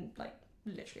again in, like,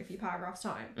 literally a few paragraphs'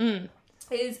 time,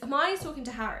 is Hermione's talking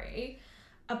to Harry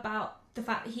about the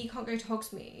fact that he can't go to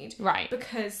Hogsmeade. Right.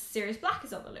 Because Sirius Black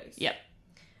is on the loose. Yep.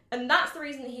 And that's the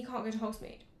reason that he can't go to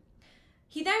Hogsmeade.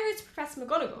 He then goes to Professor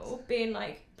McGonagall, being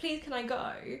like, please can I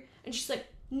go? And she's like,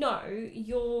 no,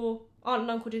 your aunt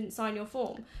and uncle didn't sign your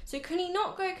form. So can he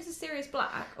not go because of Sirius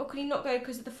Black, or can he not go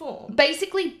because of the form?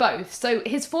 Basically both. So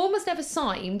his form was never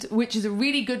signed, which is a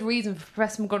really good reason for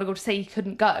Professor McGonagall to say he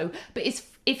couldn't go. But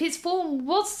if his form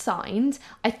was signed,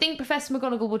 I think Professor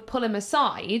McGonagall would pull him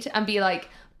aside and be like,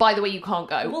 by the way, you can't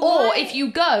go. Or if you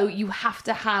go, you have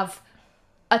to have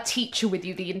a teacher with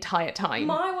you the entire time.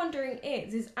 My wondering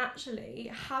is actually,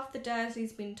 have the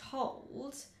Dursleys been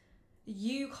told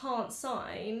you can't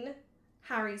sign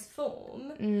Harry's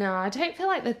form? No, I don't feel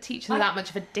like the teachers are that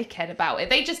much of a dickhead about it.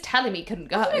 They just tell him he couldn't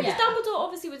go. Because Dumbledore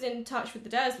obviously was in touch with the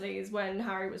Dursleys when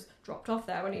Harry was dropped off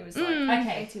there when he was like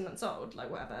 18 months old, like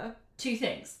whatever. 2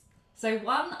 things. So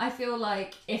one, I feel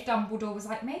like if Dumbledore was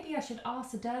like, maybe I should ask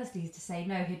the Dursleys to say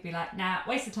no, he'd be like, nah,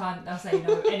 waste of time, they'll say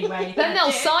no anyway. Then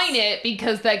they'll sign it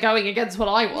because they're going against what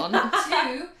I want.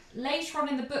 2, later on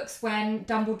in the books, when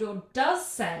Dumbledore does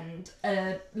send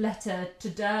a letter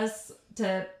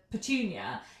to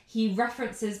Petunia, he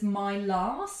references my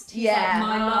last. He's like,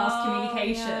 my last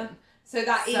communication. Yeah. So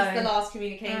that is the last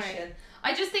communication. Right.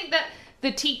 I just think that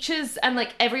the teachers and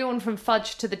like everyone from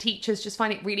Fudge to the teachers just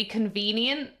find it really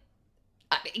convenient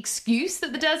excuse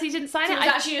that the Dursleys didn't sign it. It's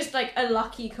actually just like a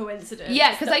lucky coincidence.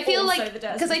 Yeah, because I feel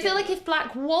like if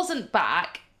Black wasn't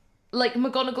back, like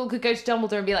McGonagall could go to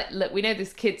Dumbledore and be like, look, we know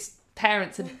this kid's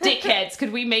parents are dickheads.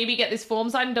 Could we maybe get this form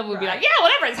signed? And Dumbledore would be like, yeah,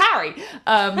 whatever, it's Harry.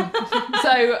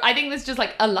 So I think there's just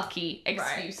like a lucky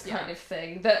excuse kind of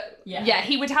thing that,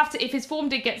 he would have to, if his form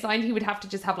did get signed, he would have to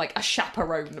just have like a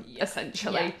chaperone,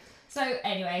 essentially. Yeah. So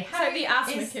anyway, Harry the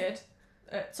asthma kid.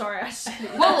 Sorry, I just...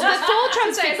 Well, before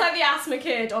it's like the asthma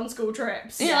kid on school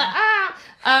trips. Yeah.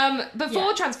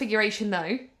 Before Transfiguration,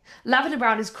 though, Lavender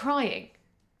Brown is crying.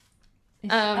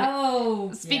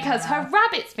 It's because her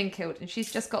rabbit's been killed and she's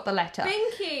just got the letter.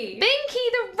 Binky,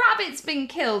 the rabbit's been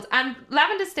killed. And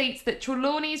Lavender states that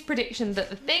Trelawney's prediction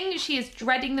that the thing she is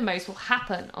dreading the most will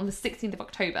happen on the 16th of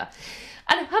October.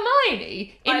 And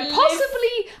Hermione, in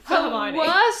possibly her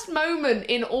worst moment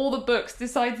in all the books,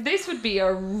 decides this would be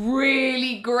a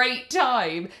really great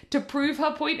time to prove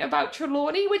her point about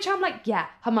Trelawney, which I'm like, yeah,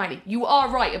 Hermione, you are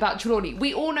right about Trelawney.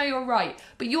 We all know you're right.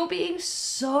 But you're being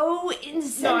so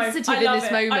insensitive in this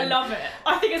moment. I love it.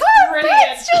 I think it's her brilliant.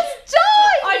 Bitch just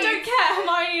died! I don't care.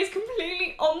 Hermione is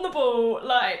completely on the ball,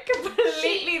 like,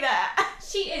 completely there.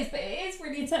 She is, but it is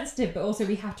really insensitive, but also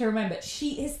we have to remember,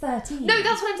 she is 13. No,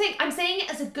 that's what I'm saying. I'm saying it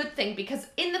as a good thing, because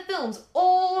in the films,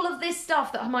 all of this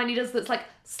stuff that Hermione does that's, like,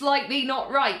 slightly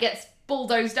not right gets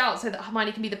bulldozed out so that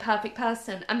Hermione can be the perfect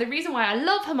person. And the reason why I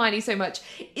love Hermione so much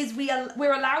is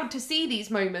we're allowed to see these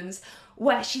moments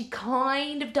where she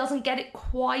kind of doesn't get it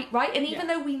quite right. And even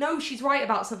though we know she's right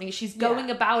about something, she's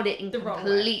going about it in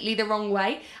completely the wrong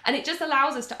way. And it just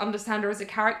allows us to understand her as a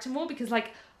character more, because,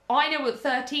 like, I know at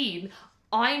 13...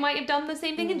 I might have done the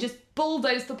same thing and just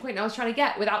bulldozed the point I was trying to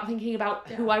get without thinking about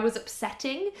who I was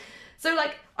upsetting. So,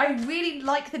 like, I really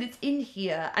like that it's in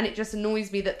here, and it just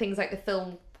annoys me that things like the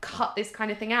film cut this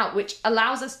kind of thing out, which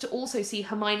allows us to also see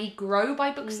Hermione grow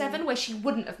by book 7, where she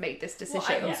wouldn't have made this decision.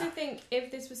 Well, I also think if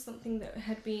this was something that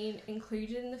had been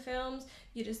included in the films,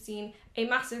 you'd have seen a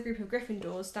massive group of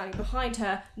Gryffindors standing behind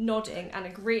her, nodding and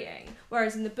agreeing.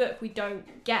 Whereas in the book, we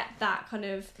don't get that kind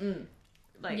of...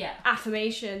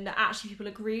 affirmation that actually people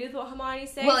agree with what Hermione's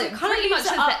saying. Well, it kind of much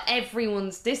says that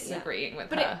everyone's disagreeing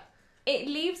with her. It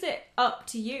leaves it up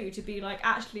to you to be like,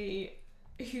 actually,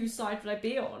 whose side would I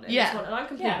be on in this one? And I'm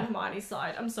completely on Hermione's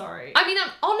side. I'm sorry. I mean,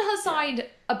 I'm on her side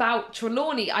about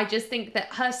Trelawney. I just think that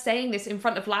her saying this in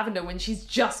front of Lavender when she's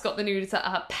just got the news that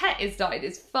her pet has died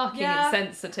is fucking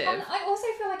insensitive. And I also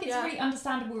feel like it's a really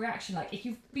understandable reaction. Like, if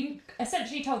you've been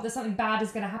essentially told that something bad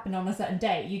is going to happen on a certain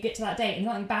date, you get to that date and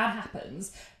something bad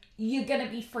happens, you're going to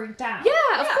be freaked out.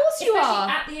 Yeah, of course you are.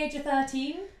 Especially at the age of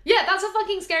 13. Yeah, that's a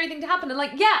fucking scary thing to happen. And,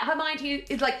 like, Hermione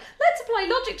is like, let's apply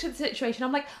logic to the situation.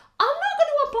 I'm like, I'm not going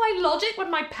to apply logic when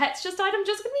my pet's just died. I'm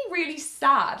just going to be really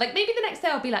sad. Like, maybe the next day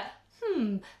I'll be like,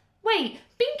 wait,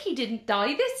 Binky didn't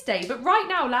die this day, but right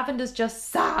now Lavender's just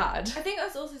sad. I think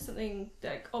that's also something,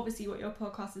 like, obviously what your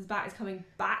podcast is about is coming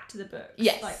back to the books.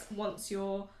 Yes. Like, once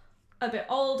you're a bit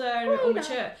older and a bit more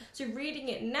mature. So reading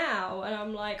it now, and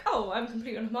I'm like, oh, I'm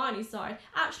completely on Hermione's side.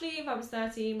 Actually, if I was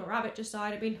 13, my rabbit just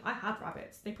died. I mean, I had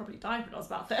rabbits. They probably died when I was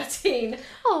about 13.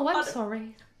 Oh, I'm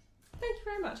sorry. Thank you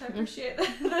very much. I appreciate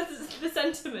the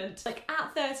sentiment. Like,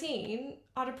 at 13,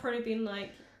 I'd have probably been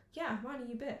like, yeah, Hermione,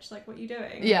 you bitch. Like, what are you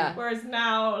doing? Yeah. Whereas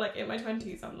now, like, in my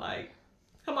 20s, I'm like,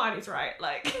 Hermione's right.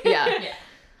 Like, yeah.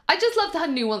 I just loved her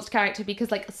nuanced character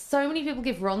because, like, so many people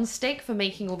give Ron stick for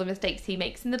making all the mistakes he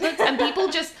makes in the books, and people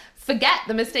just forget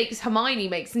the mistakes Hermione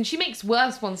makes, and she makes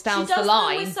worse ones down the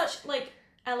line. She does them with such, like,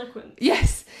 eloquence.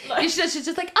 Yes. Like, she's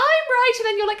just like, I'm right, and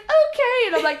then you're like, okay,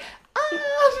 and I'm like,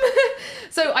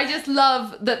 So I just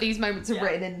love that these moments are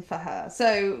written in for her.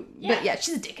 So, but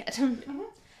she's a dickhead. Mm-hmm.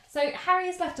 So Harry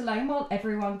is left alone while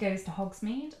everyone goes to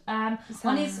Hogsmeade. On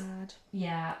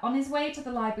his way to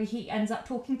the library, he ends up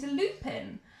talking to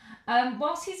Lupin.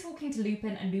 Whilst he's talking to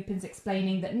Lupin, and Lupin's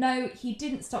explaining that no, he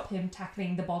didn't stop him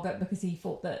tackling the boggart because he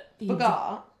thought that he was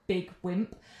a big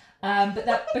wimp. But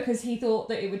that because he thought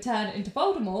that it would turn into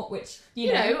Voldemort, which,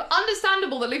 you know...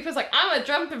 understandable that Lupin's like, I'm gonna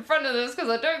jump in front of this because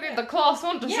I don't think the class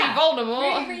want to see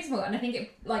Voldemort. Really reasonable, and I think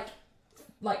it,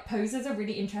 like poses a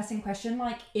really interesting question,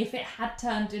 like, if it had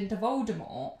turned into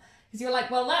Voldemort... Because you're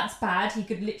like, well, that's bad. He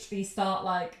could literally start,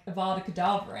 like, Avada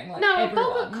Kedavraing, like, everyone. No,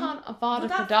 Voldemort can't Avada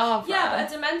Kedavra. Yeah,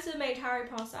 but a Dementor made Harry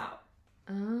pass out.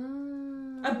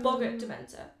 A boggart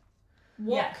Dementor.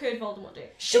 What could Voldemort do?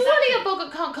 Surely a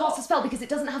boggart can't cast a spell because it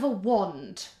doesn't have a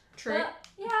wand. True.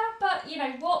 But you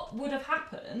know what would have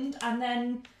happened, and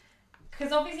then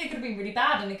because obviously it could have been really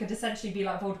bad, and it could essentially be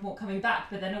like Voldemort coming back,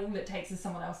 but then all it takes is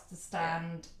someone else to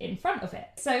stand in front of it.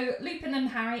 So Lupin and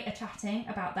Harry are chatting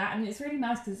about that, and it's really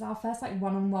nice because it's our first like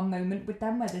one-on-one moment with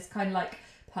them where this kind of like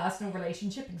personal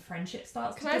relationship and friendship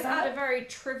starts Can to I just develop. add a very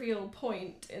trivial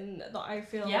point in that I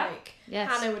feel like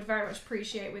Hannah would very much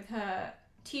appreciate with her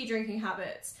tea drinking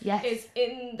habits? Yes. Is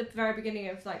in the very beginning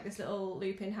of like this little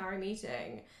Lupin Harry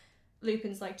meeting,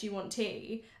 Lupin's like, "Do you want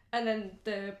tea?" And then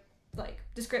the like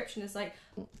description is like,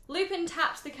 Lupin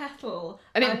taps the kettle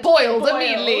and it boils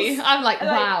immediately. I'm like, and,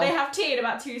 wow. They have tea in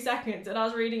about 2 seconds, and I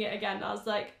was reading it again, and I was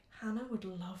like, Hannah would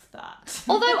love that.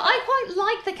 Although I quite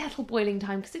like the kettle boiling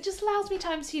time because it just allows me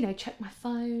time to, you know, check my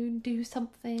phone, do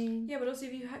something. Yeah, but also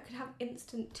if you could have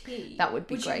instant tea, that would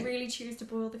be great. Would you really choose to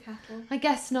boil the kettle? I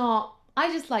guess not. I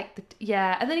just like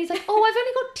and then he's like, "Oh, I've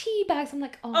only got tea bags." I'm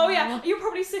like, "Oh, yeah, you're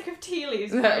probably sick of tea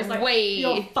leaves." It's like, wait,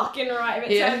 you're fucking right.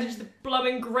 If it turns into the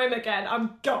blooming grim again,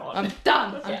 I'm gone. I'm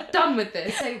done. I'm done with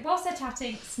this. So whilst they're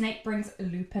chatting, Snape brings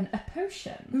Lupin a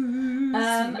potion.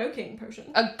 Smoking potion.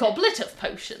 A goblet of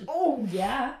potion. Oh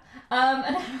yeah.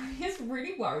 And Harry is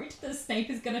really worried that Snape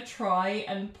is going to try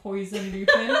and poison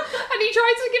Lupin. And he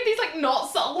tries to give these like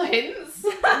not subtle hints.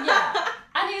 Yeah.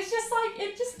 And it's just like,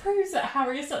 it just proves that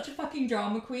Harry is such a fucking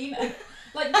drama queen and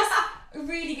like just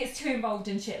really gets too involved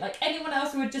in shit. Like anyone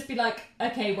else would just be like,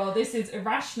 okay, well this is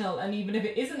irrational, and even if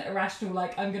it isn't irrational,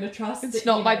 like I'm going to trust It's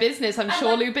not my business. I'm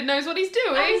sure like, Lupin knows what he's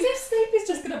doing. And as if Snape is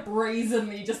just going to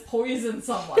brazenly just poison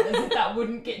someone, as if that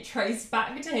wouldn't get traced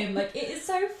back to him. Like it is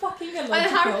so fucking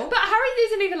illogical. But Harry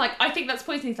isn't even like, I think that's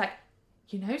poison. He's like,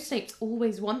 you know, Snape's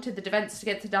always wanted the defense to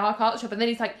get to Dark Arts Shop, and then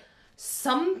he's like,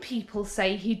 some people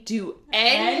say he'd do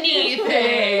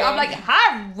anything. I'm like,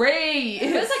 Harry!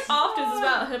 It's like afterwards as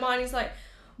well, Hermione's like,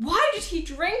 why did he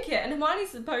drink it? And Hermione's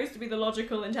supposed to be the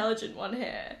logical, intelligent one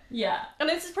here. Yeah. And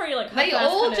this is probably like her They first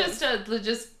all kind of...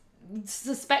 just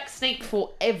suspect Snape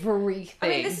for everything. I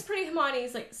mean, this is pretty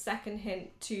Hermione's like second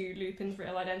hint to Lupin's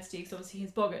real identity, because obviously his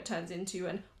boggart turns into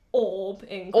an orb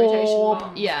in quotation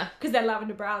marks. Yeah. Because they're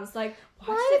lavender brown's like,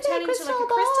 why did it turn into like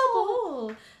a crystal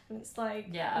ball? And it's like,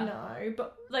 no.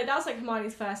 But like that's like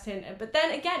Hermione's first hint. But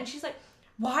then again, she's like,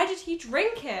 why did he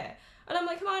drink it? And I'm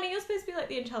like, Hermione, you're supposed to be like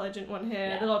the intelligent one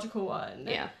here, the logical one.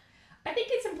 Yeah. I think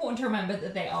it's important to remember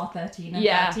that they are 13 and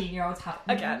 13-year-olds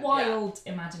have wild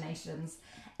imaginations.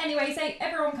 Anyway, so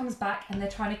everyone comes back and they're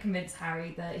trying to convince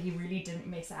Harry that he really didn't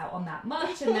miss out on that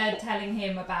much, and they're telling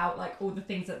him about like all the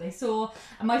things that they saw.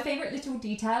 And my favourite little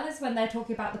detail is when they're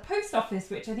talking about the post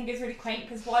office, which I think is really quaint,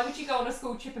 because why would you go on a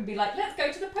school trip and be like, let's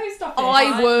go to the post office?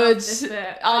 I would.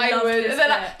 I would. And they're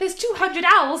like, there's 200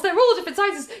 owls, they're all different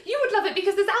sizes. You would love it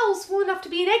because there's owls small enough to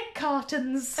be in egg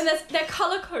cartons. And they're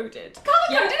colour-coded.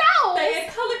 Colour-coded owls! They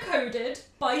are colour-coded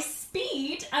by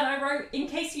speed, and I wrote, in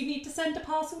case you need to send a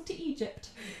parcel to Egypt.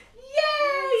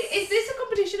 Yay! Is this a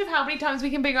competition of how many times we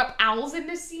can bring up owls in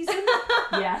this season?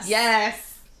 Yes.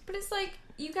 Yes. But it's like,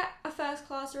 you get a first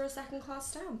class or a second class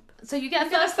stamp. So you get a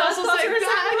get first class or a second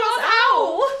class class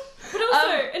owl. But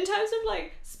also, in terms of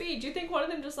like speed, do you think one of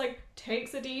them just like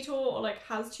takes a detour or like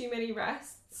has too many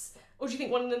rests? Or do you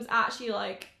think one of them's actually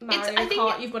like Mario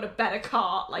Kart? You've got a better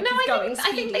cart, like going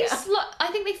speedier. I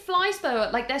think they fly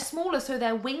slower. Like they're smaller, so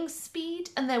their wing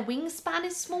speed and their wingspan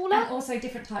is smaller. And also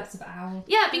different types of owl.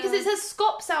 Yeah, because it says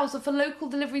Scops owls are for local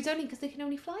deliveries only because they can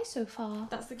only fly so far.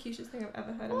 That's the cutest thing I've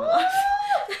ever heard in my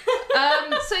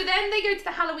life. So then they go to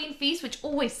the Halloween feast, which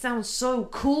always sounds so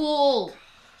cool.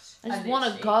 I just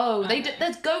want to go.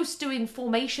 There's ghosts doing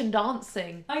formation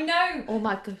dancing. I know. Oh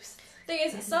my ghosts. Thing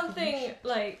is, something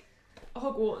like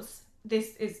Hogwarts,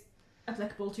 this is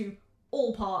applicable to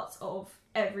all parts of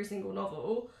every single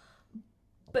novel,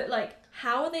 but like,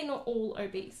 how are they not all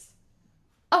obese?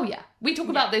 Oh yeah, we talk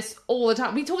about this all the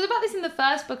time. We talked about this in the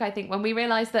first book, I think, when we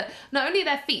realised that not only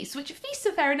their feasts, which feasts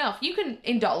are fair enough, you can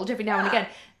indulge every now and again,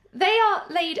 they are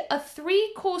laid a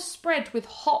 3-course spread with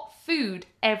hot food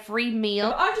every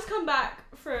meal. I've just come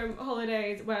back from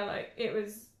holidays where like it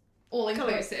was all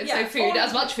inclusive, yeah, so food,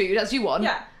 as much food as you want.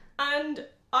 Yeah, and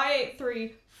I ate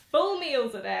 3 full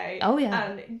meals a day. Oh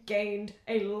yeah, and gained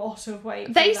a lot of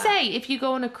weight. They say if you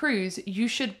go on a cruise, you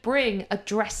should bring a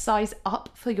dress size up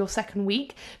for your second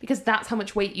week because that's how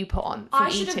much weight you put on from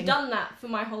eating. I should have done that for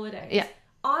my holidays. Yeah,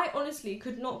 I honestly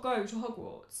could not go to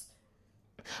Hogwarts.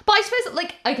 But I suppose,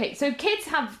 like, okay, so kids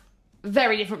have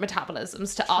very different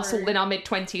metabolisms to us all in our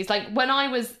mid-20s. Like, when I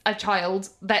was a child,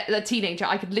 a teenager,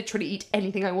 I could literally eat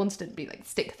anything I wanted and be, like,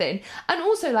 stick thin. And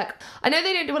also, like, I know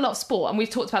they don't do a lot of sport, and we've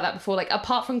talked about that before. Like,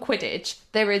 apart from Quidditch,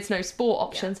 there is no sport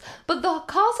options. Yeah. But the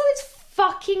castle is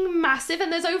fucking massive,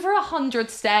 and there's over 100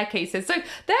 staircases. So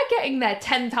they're getting their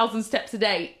 10,000 steps a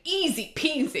day. Easy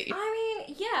peasy. I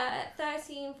mean, yeah, at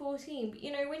 13, 14, but,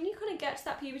 you know, when you kind of get to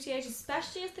that puberty age,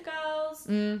 especially as the girls,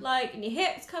 like, and your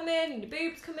hips come in, and your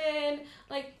boobs come in,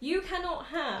 like, you cannot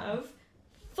have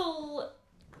full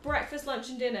breakfast, lunch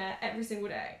and dinner every single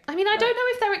day. I mean, I don't know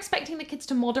if they're expecting the kids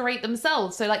to moderate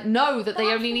themselves, so, like, know that they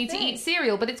only need to eat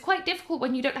cereal, but it's quite difficult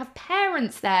when you don't have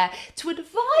parents there to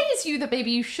advise you that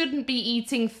maybe you shouldn't be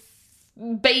eating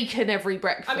bacon every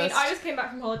breakfast. I mean, I just came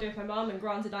back from holiday with my mum, and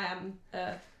granted I am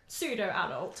a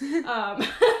pseudo-adult. I mean,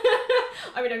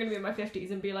 I'm going to be in my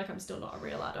 50s and be like, I'm still not a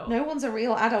real adult. No one's a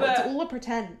real adult, but, it's all a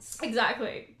pretense.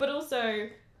 Exactly. But also,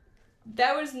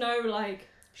 there was no, like,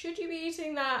 should you be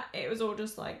eating that? It was all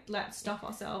just like, let's stuff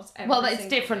ourselves. Well, it's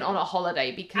different on a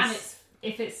holiday because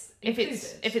and if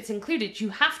it's included, you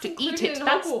have to eat it.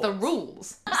 That's the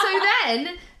rules. So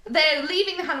then they're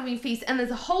leaving the Halloween feast, and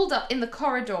there's a hold up in the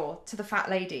corridor to the fat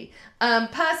lady.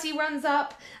 Percy runs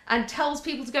up and tells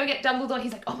people to go get Dumbledore.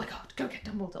 He's like, "Oh my god, go get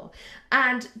Dumbledore!"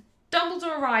 And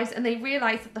Dumbledore arrives, and they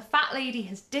realise that the fat lady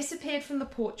has disappeared from the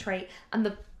portrait, and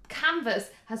the canvas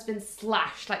has been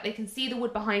slashed. Like, they can see the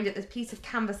wood behind it. There's a piece of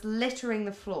canvas littering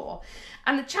the floor.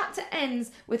 And the chapter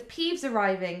ends with Peeves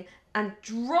arriving and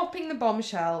dropping the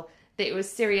bombshell that it was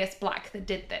Sirius Black that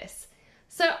did this.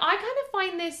 So I kind of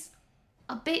find this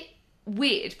a bit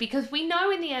weird, because we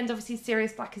know in the end, obviously,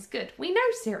 Sirius Black is good. We know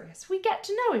Sirius. We get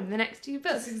to know him the next 2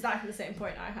 books. That's exactly the same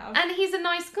point I have. And he's a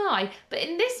nice guy. But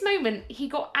in this moment, he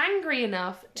got angry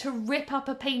enough to rip up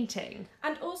a painting.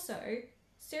 And also,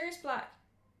 Sirius Black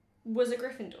was a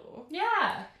Gryffindor.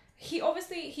 Yeah. He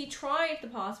tried the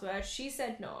password. She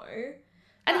said no.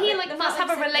 And he must have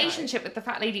a relationship with the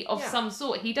fat lady of some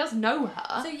sort. He does know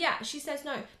her. So yeah, she says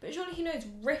no. But surely he knows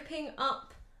ripping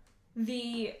up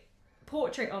the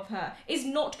portrait of her is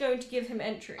not going to give him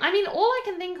entry. I mean, all I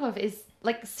can think of is,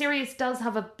 like, Sirius does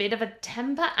have a bit of a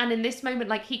temper, and in this moment,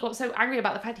 like, he got so angry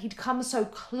about the fact he'd come so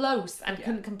close and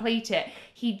couldn't complete it.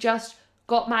 He just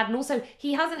got mad, and also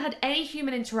he hasn't had any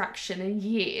human interaction in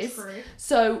years. True.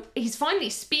 So he's finally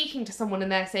speaking to someone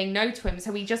and they're saying no to him,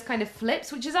 so he just kind of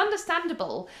flips, which is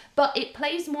understandable, but it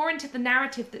plays more into the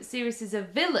narrative that Sirius is a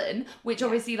villain, which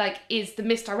obviously, like, is the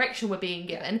misdirection we're being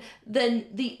given, than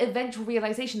the eventual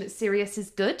realization that Sirius is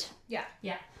good. Yeah.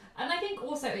 And I think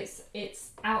also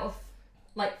it's out of,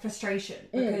 like, frustration,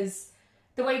 because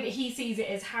the way that he sees it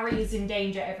is Harry is in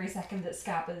danger every second that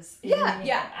Scabbers is near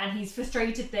him, and he's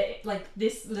frustrated that, like,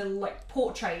 this little, like,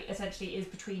 portrait essentially is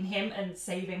between him and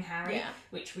saving Harry,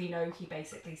 which we know he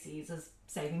basically sees as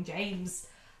saving James.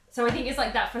 So I think it's,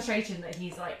 like, that frustration that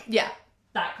he's, like,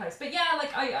 that close. But yeah,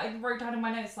 like, I wrote down in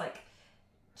my notes, like,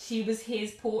 she was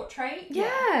his portrait.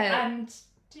 Yeah. And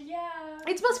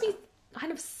it must be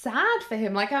kind of sad for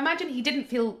him. Like, I imagine he didn't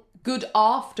feel good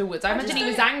afterwards. I imagine he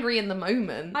was angry in the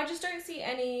moment. I just don't see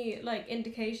any, like,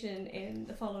 indication in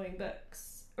the following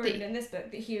books, or even in this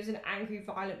book, that he was an angry,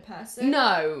 violent person.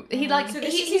 No, he's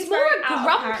more a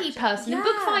grumpy person. Yeah. In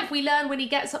book 5, we learn when he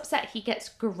gets upset, he gets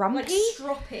grumpy, like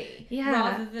stroppy,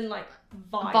 rather than, like,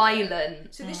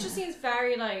 violent. So this just seems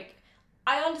very, like,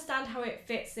 I understand how it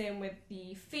fits in with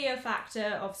the fear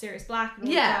factor of Sirius Black and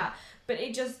all that, but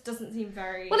it just doesn't seem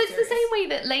very. Well, it's the same way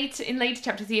that in later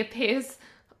chapters he appears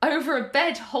over a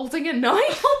bed holding a knife.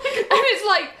 And it's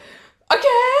like, okay.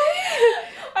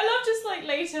 I love just, like,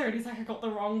 later, and he's like, I got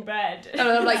the wrong bed. And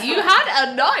I'm like, you had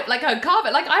a knife, like a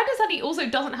carpet. Like, I understand he also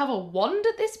doesn't have a wand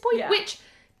at this point, which,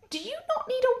 do you not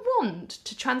need a wand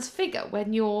to transfigure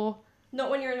when you're...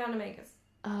 Not when you're an animagus.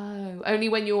 Oh, only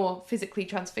when you're physically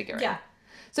transfiguring. Yeah.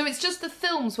 So it's just the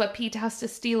films where Peter has to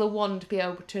steal a wand to be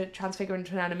able to transfigure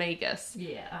into an animagus.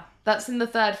 Yeah. That's in the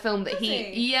 3rd film that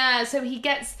he? Yeah, so he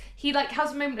like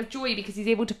has a moment of joy because he's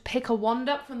able to pick a wand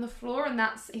up from the floor, and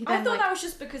that's... I thought that was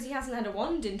just because he hasn't had a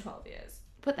wand in 12 years.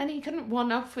 But then he couldn't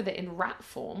one off with it in rat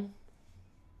form.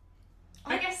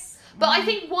 I guess... But I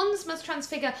think wands must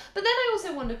transfigure... But then I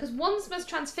also wonder, because wands must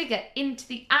transfigure into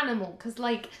the animal, because,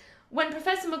 like... When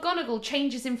Professor McGonagall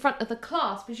changes in front of the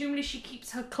class, presumably she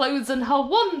keeps her clothes and her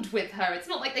wand with her. It's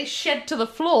not like they shed to the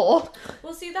floor.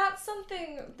 Well, see, that's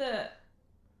something that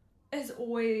has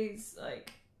always,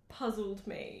 like, puzzled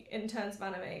me in terms of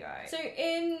anime guy. So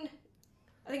I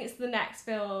think it's the next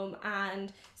film,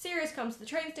 and Sirius comes to the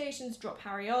train station to drop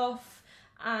Harry off,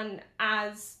 and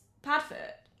as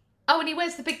Padfoot. Oh, and he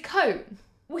wears the big coat.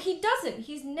 Well, he doesn't.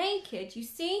 He's naked. You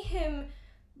see him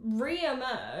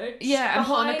re-emerge and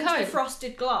put on a behind the coat.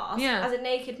 frosted glass Yeah. as a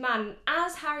naked man.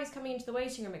 As Harry's coming into the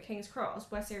waiting room at King's Cross,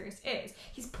 where Sirius is,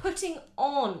 he's putting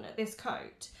on this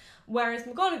coat. Whereas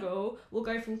McGonagall will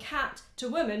go from cat to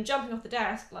woman, jumping off the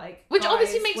desk, like... Which guys,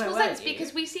 obviously makes where more were sense you?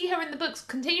 because we see her in the books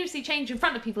continuously change in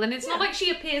front of people, and it's not Yeah. like she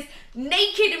appears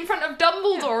naked in front of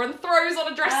Dumbledore and throws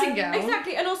on a dressing gown.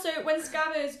 Exactly, and also when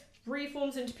Scabbers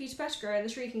reforms into Peter Pettigrew in the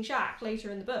Shrieking Shack later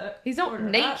in the book... He's not spoiler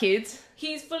alert, naked.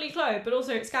 he's fully clothed, but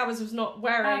also Scabbers was not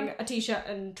wearing a t-shirt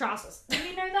and trousers. Do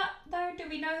we know that though? Do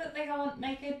we know that they aren't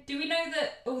naked? Do we know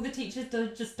that all the teachers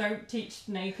just don't teach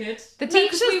naked? The No,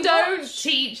 'cause teachers we don't watched-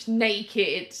 teach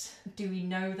naked. Do we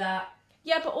know that?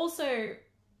 Yeah, but also,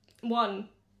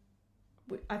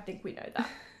 I think we know that.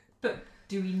 But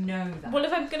do we know that? Well,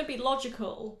 if I'm going to be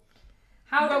logical...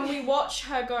 How do when we watch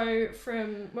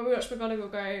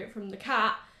McGonagall go from the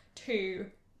cat to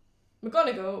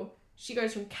McGonagall, she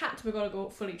goes from cat to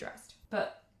McGonagall fully dressed.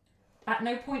 But at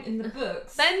no point in the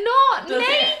books. They're not Does it-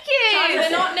 naked! Charlie, they're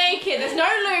not naked. There's no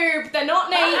lube. They're not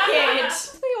naked.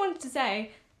 The thing I wanted to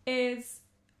say is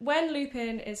when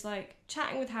Lupin is like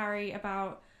chatting with Harry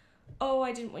about, oh,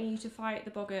 I didn't want you to fight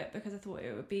the Boggart because I thought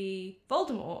it would be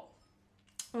Voldemort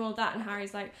and all that, and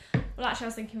Harry's like, well, actually, I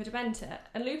was thinking of a Dementor,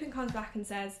 and Lupin comes back and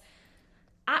says,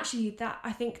 actually,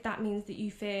 I think that means that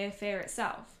you fear fear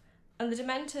itself. And the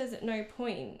Dementors at no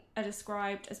point are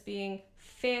described as being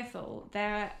fearful.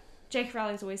 J.K.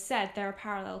 Rowling's always said they're a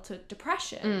parallel to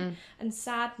depression and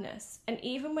sadness. And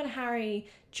even when Harry,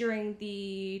 during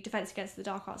the Defense Against the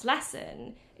Dark Arts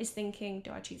lesson, is thinking,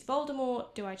 do I choose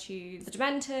Voldemort? Do I choose the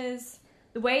Dementors?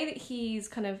 The way that he's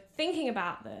kind of thinking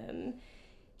about them,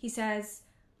 he says,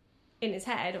 in his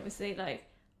head, obviously, like,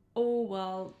 oh,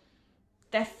 well,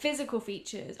 their physical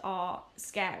features are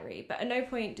scary, but at no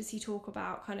point does he talk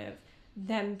about kind of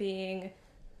them being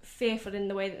fearful in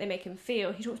the way that they make him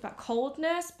feel. He talks about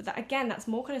coldness, but that's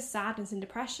more kind of sadness and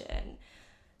depression.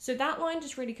 So that line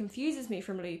just really confuses me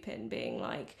from Lupin being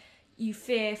like, you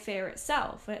fear fear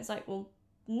itself. And it's like, well,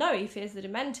 no, he fears the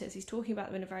Dementors. He's talking about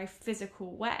them in a very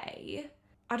physical way.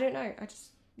 I don't know.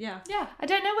 Yeah, I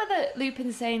don't know whether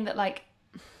Lupin's saying that, like,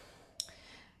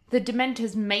 the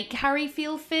Dementors make Harry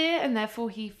feel fear and therefore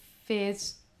he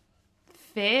fears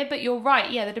fear, but you're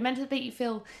right, yeah, the Dementors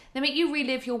they make you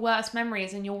relive your worst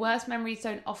memories, and your worst memories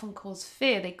don't often cause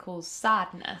fear, they cause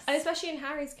sadness. And especially in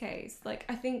Harry's case, like,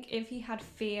 I think if he had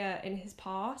fear in his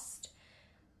past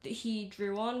that he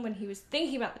drew on when he was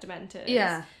thinking about the Dementors,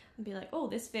 and be like, oh,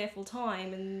 this fearful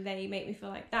time, and they make me feel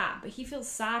like that, but he feels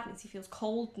sadness, he feels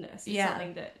coldness. It's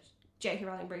something that J.K.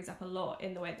 Rowling brings up a lot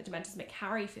in the way that Dementors make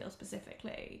Harry feel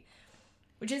specifically,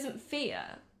 which isn't fear.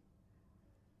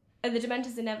 And the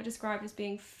Dementors are never described as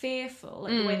being fearful,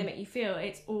 like the way they make you feel.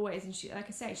 It's always, and she, like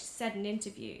I say, she said in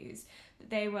interviews that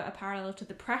they were a parallel to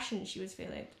the depression she was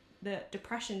feeling at the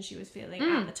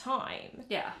time.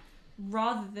 Yeah.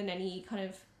 Rather than any kind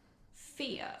of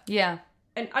fear. Yeah.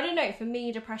 And I don't know, for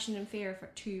me, depression and fear are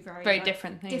two very like,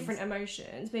 different things. Different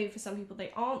emotions. Maybe for some people they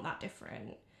aren't that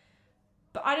different.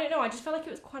 But I don't know, I just felt like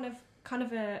it was kind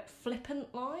of a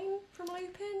flippant line from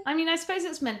Lupin. I mean, I suppose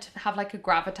it's meant to have, like, a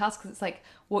gravitas, because it's like,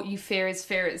 what you fear is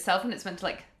fear itself, and it's meant to,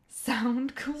 like,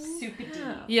 sound cool. Super deep.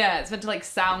 Yeah, it's meant to, like,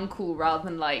 sound cool rather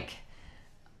than, like...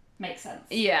 Makes sense.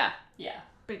 Yeah. Yeah.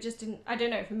 But it just didn't, I don't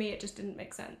know, for me it just didn't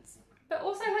make sense. But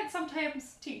also, like,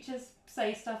 sometimes teachers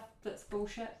say stuff that's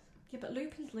bullshit. Yeah, but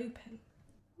Lupin's Lupin.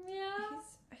 Yeah.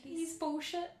 He's... He's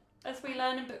bullshit, as we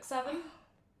learn in book 7.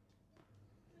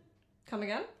 Come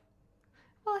again?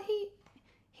 Well, he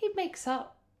makes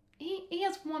up. He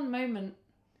has one moment.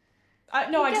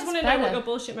 No, He I just gets want to know what better. your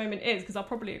bullshit moment is, because I'll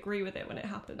probably agree with it when it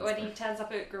happens. When he turns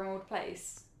up at Grimmauld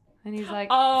Place. And he's like,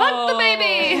 oh, fuck the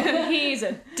baby! He's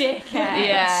a dickhead.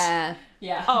 Yeah.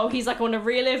 Yeah. Oh, he's like, I want to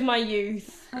relive my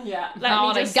youth. Yeah. Let I me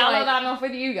want to just, gallop like- that off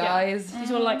with you guys.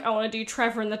 He's all like, I want to do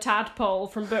Trevor and the Tadpole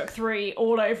from book 3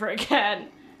 all over again.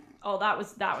 Oh, that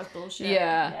was bullshit.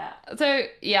 Yeah. Yeah. So,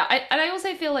 yeah, I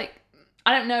also feel like,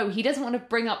 I don't know, he doesn't want to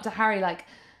bring up to Harry, like,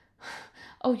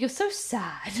 oh, you're so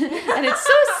sad. And it's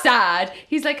so sad.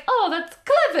 He's like, oh, that's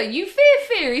clever. You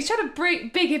fear. He's trying to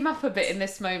big him up a bit in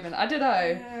this moment. I don't know.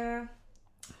 I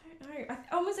don't know.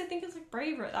 I think it's like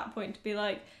braver at that point to be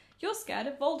like, you're scared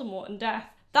of Voldemort and death.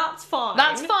 That's fine.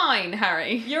 That's fine,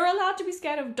 Harry. You're allowed to be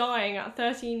scared of dying at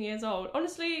 13 years old.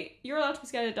 Honestly, you're allowed to be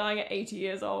scared of dying at 80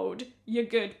 years old. You're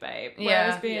good, babe.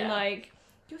 Whereas being like,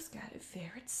 you're scared of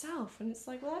fear itself. And it's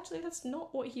like, well, actually, that's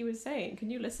not what he was saying. Can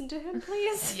you listen to him,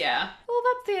 please? Yeah. Well,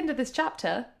 that's the end of this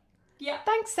chapter. Yeah.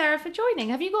 Thanks, Sarah, for joining.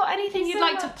 Have you got anything you you'd so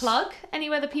like to much. plug?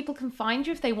 Anywhere that people can find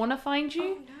you if they want to find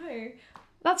you? Oh, no.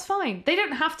 That's fine. They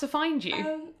don't have to find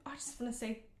you. I just want to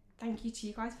say thank you to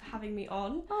you guys for having me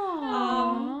on.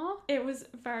 Aww. It was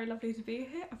very lovely to be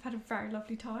here. I've had a very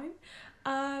lovely time.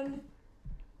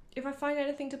 If I find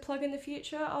anything to plug in the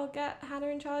future, I'll get Hannah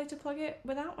and Charlie to plug it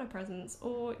without my presence,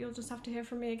 or you'll just have to hear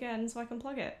from me again so I can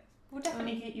plug it. We'll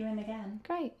definitely get you in again.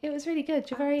 Great. It was really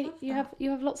good. You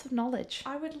have lots of knowledge.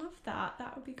 I would love that.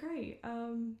 That would be great.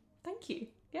 Thank you.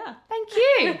 Yeah. Thank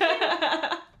you.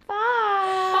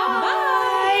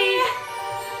 Bye.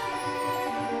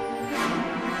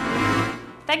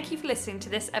 Thank you for listening to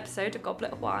this episode of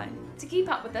Goblet of Wine. To keep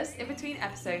up with us in between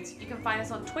episodes, you can find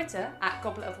us on Twitter at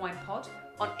Goblet of Wine Pod,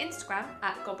 on Instagram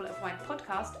at Goblet of Wine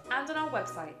Podcast, and on our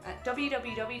website at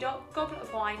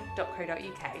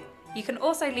www.gobletofwine.co.uk. You can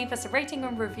also leave us a rating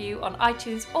and review on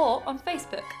iTunes or on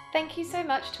Facebook. Thank you so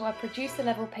much to our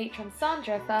producer-level patron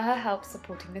Sandra for her help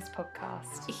supporting this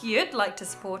podcast. If you'd like to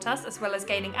support us, as well as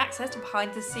gaining access to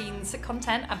behind-the-scenes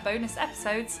content and bonus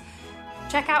episodes,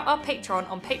 check out our Patreon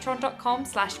on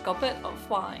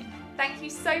patreon.com/gobletofwine. Thank you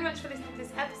so much for listening to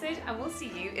this episode, and we'll see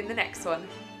you in the next one.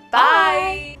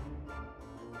 Bye!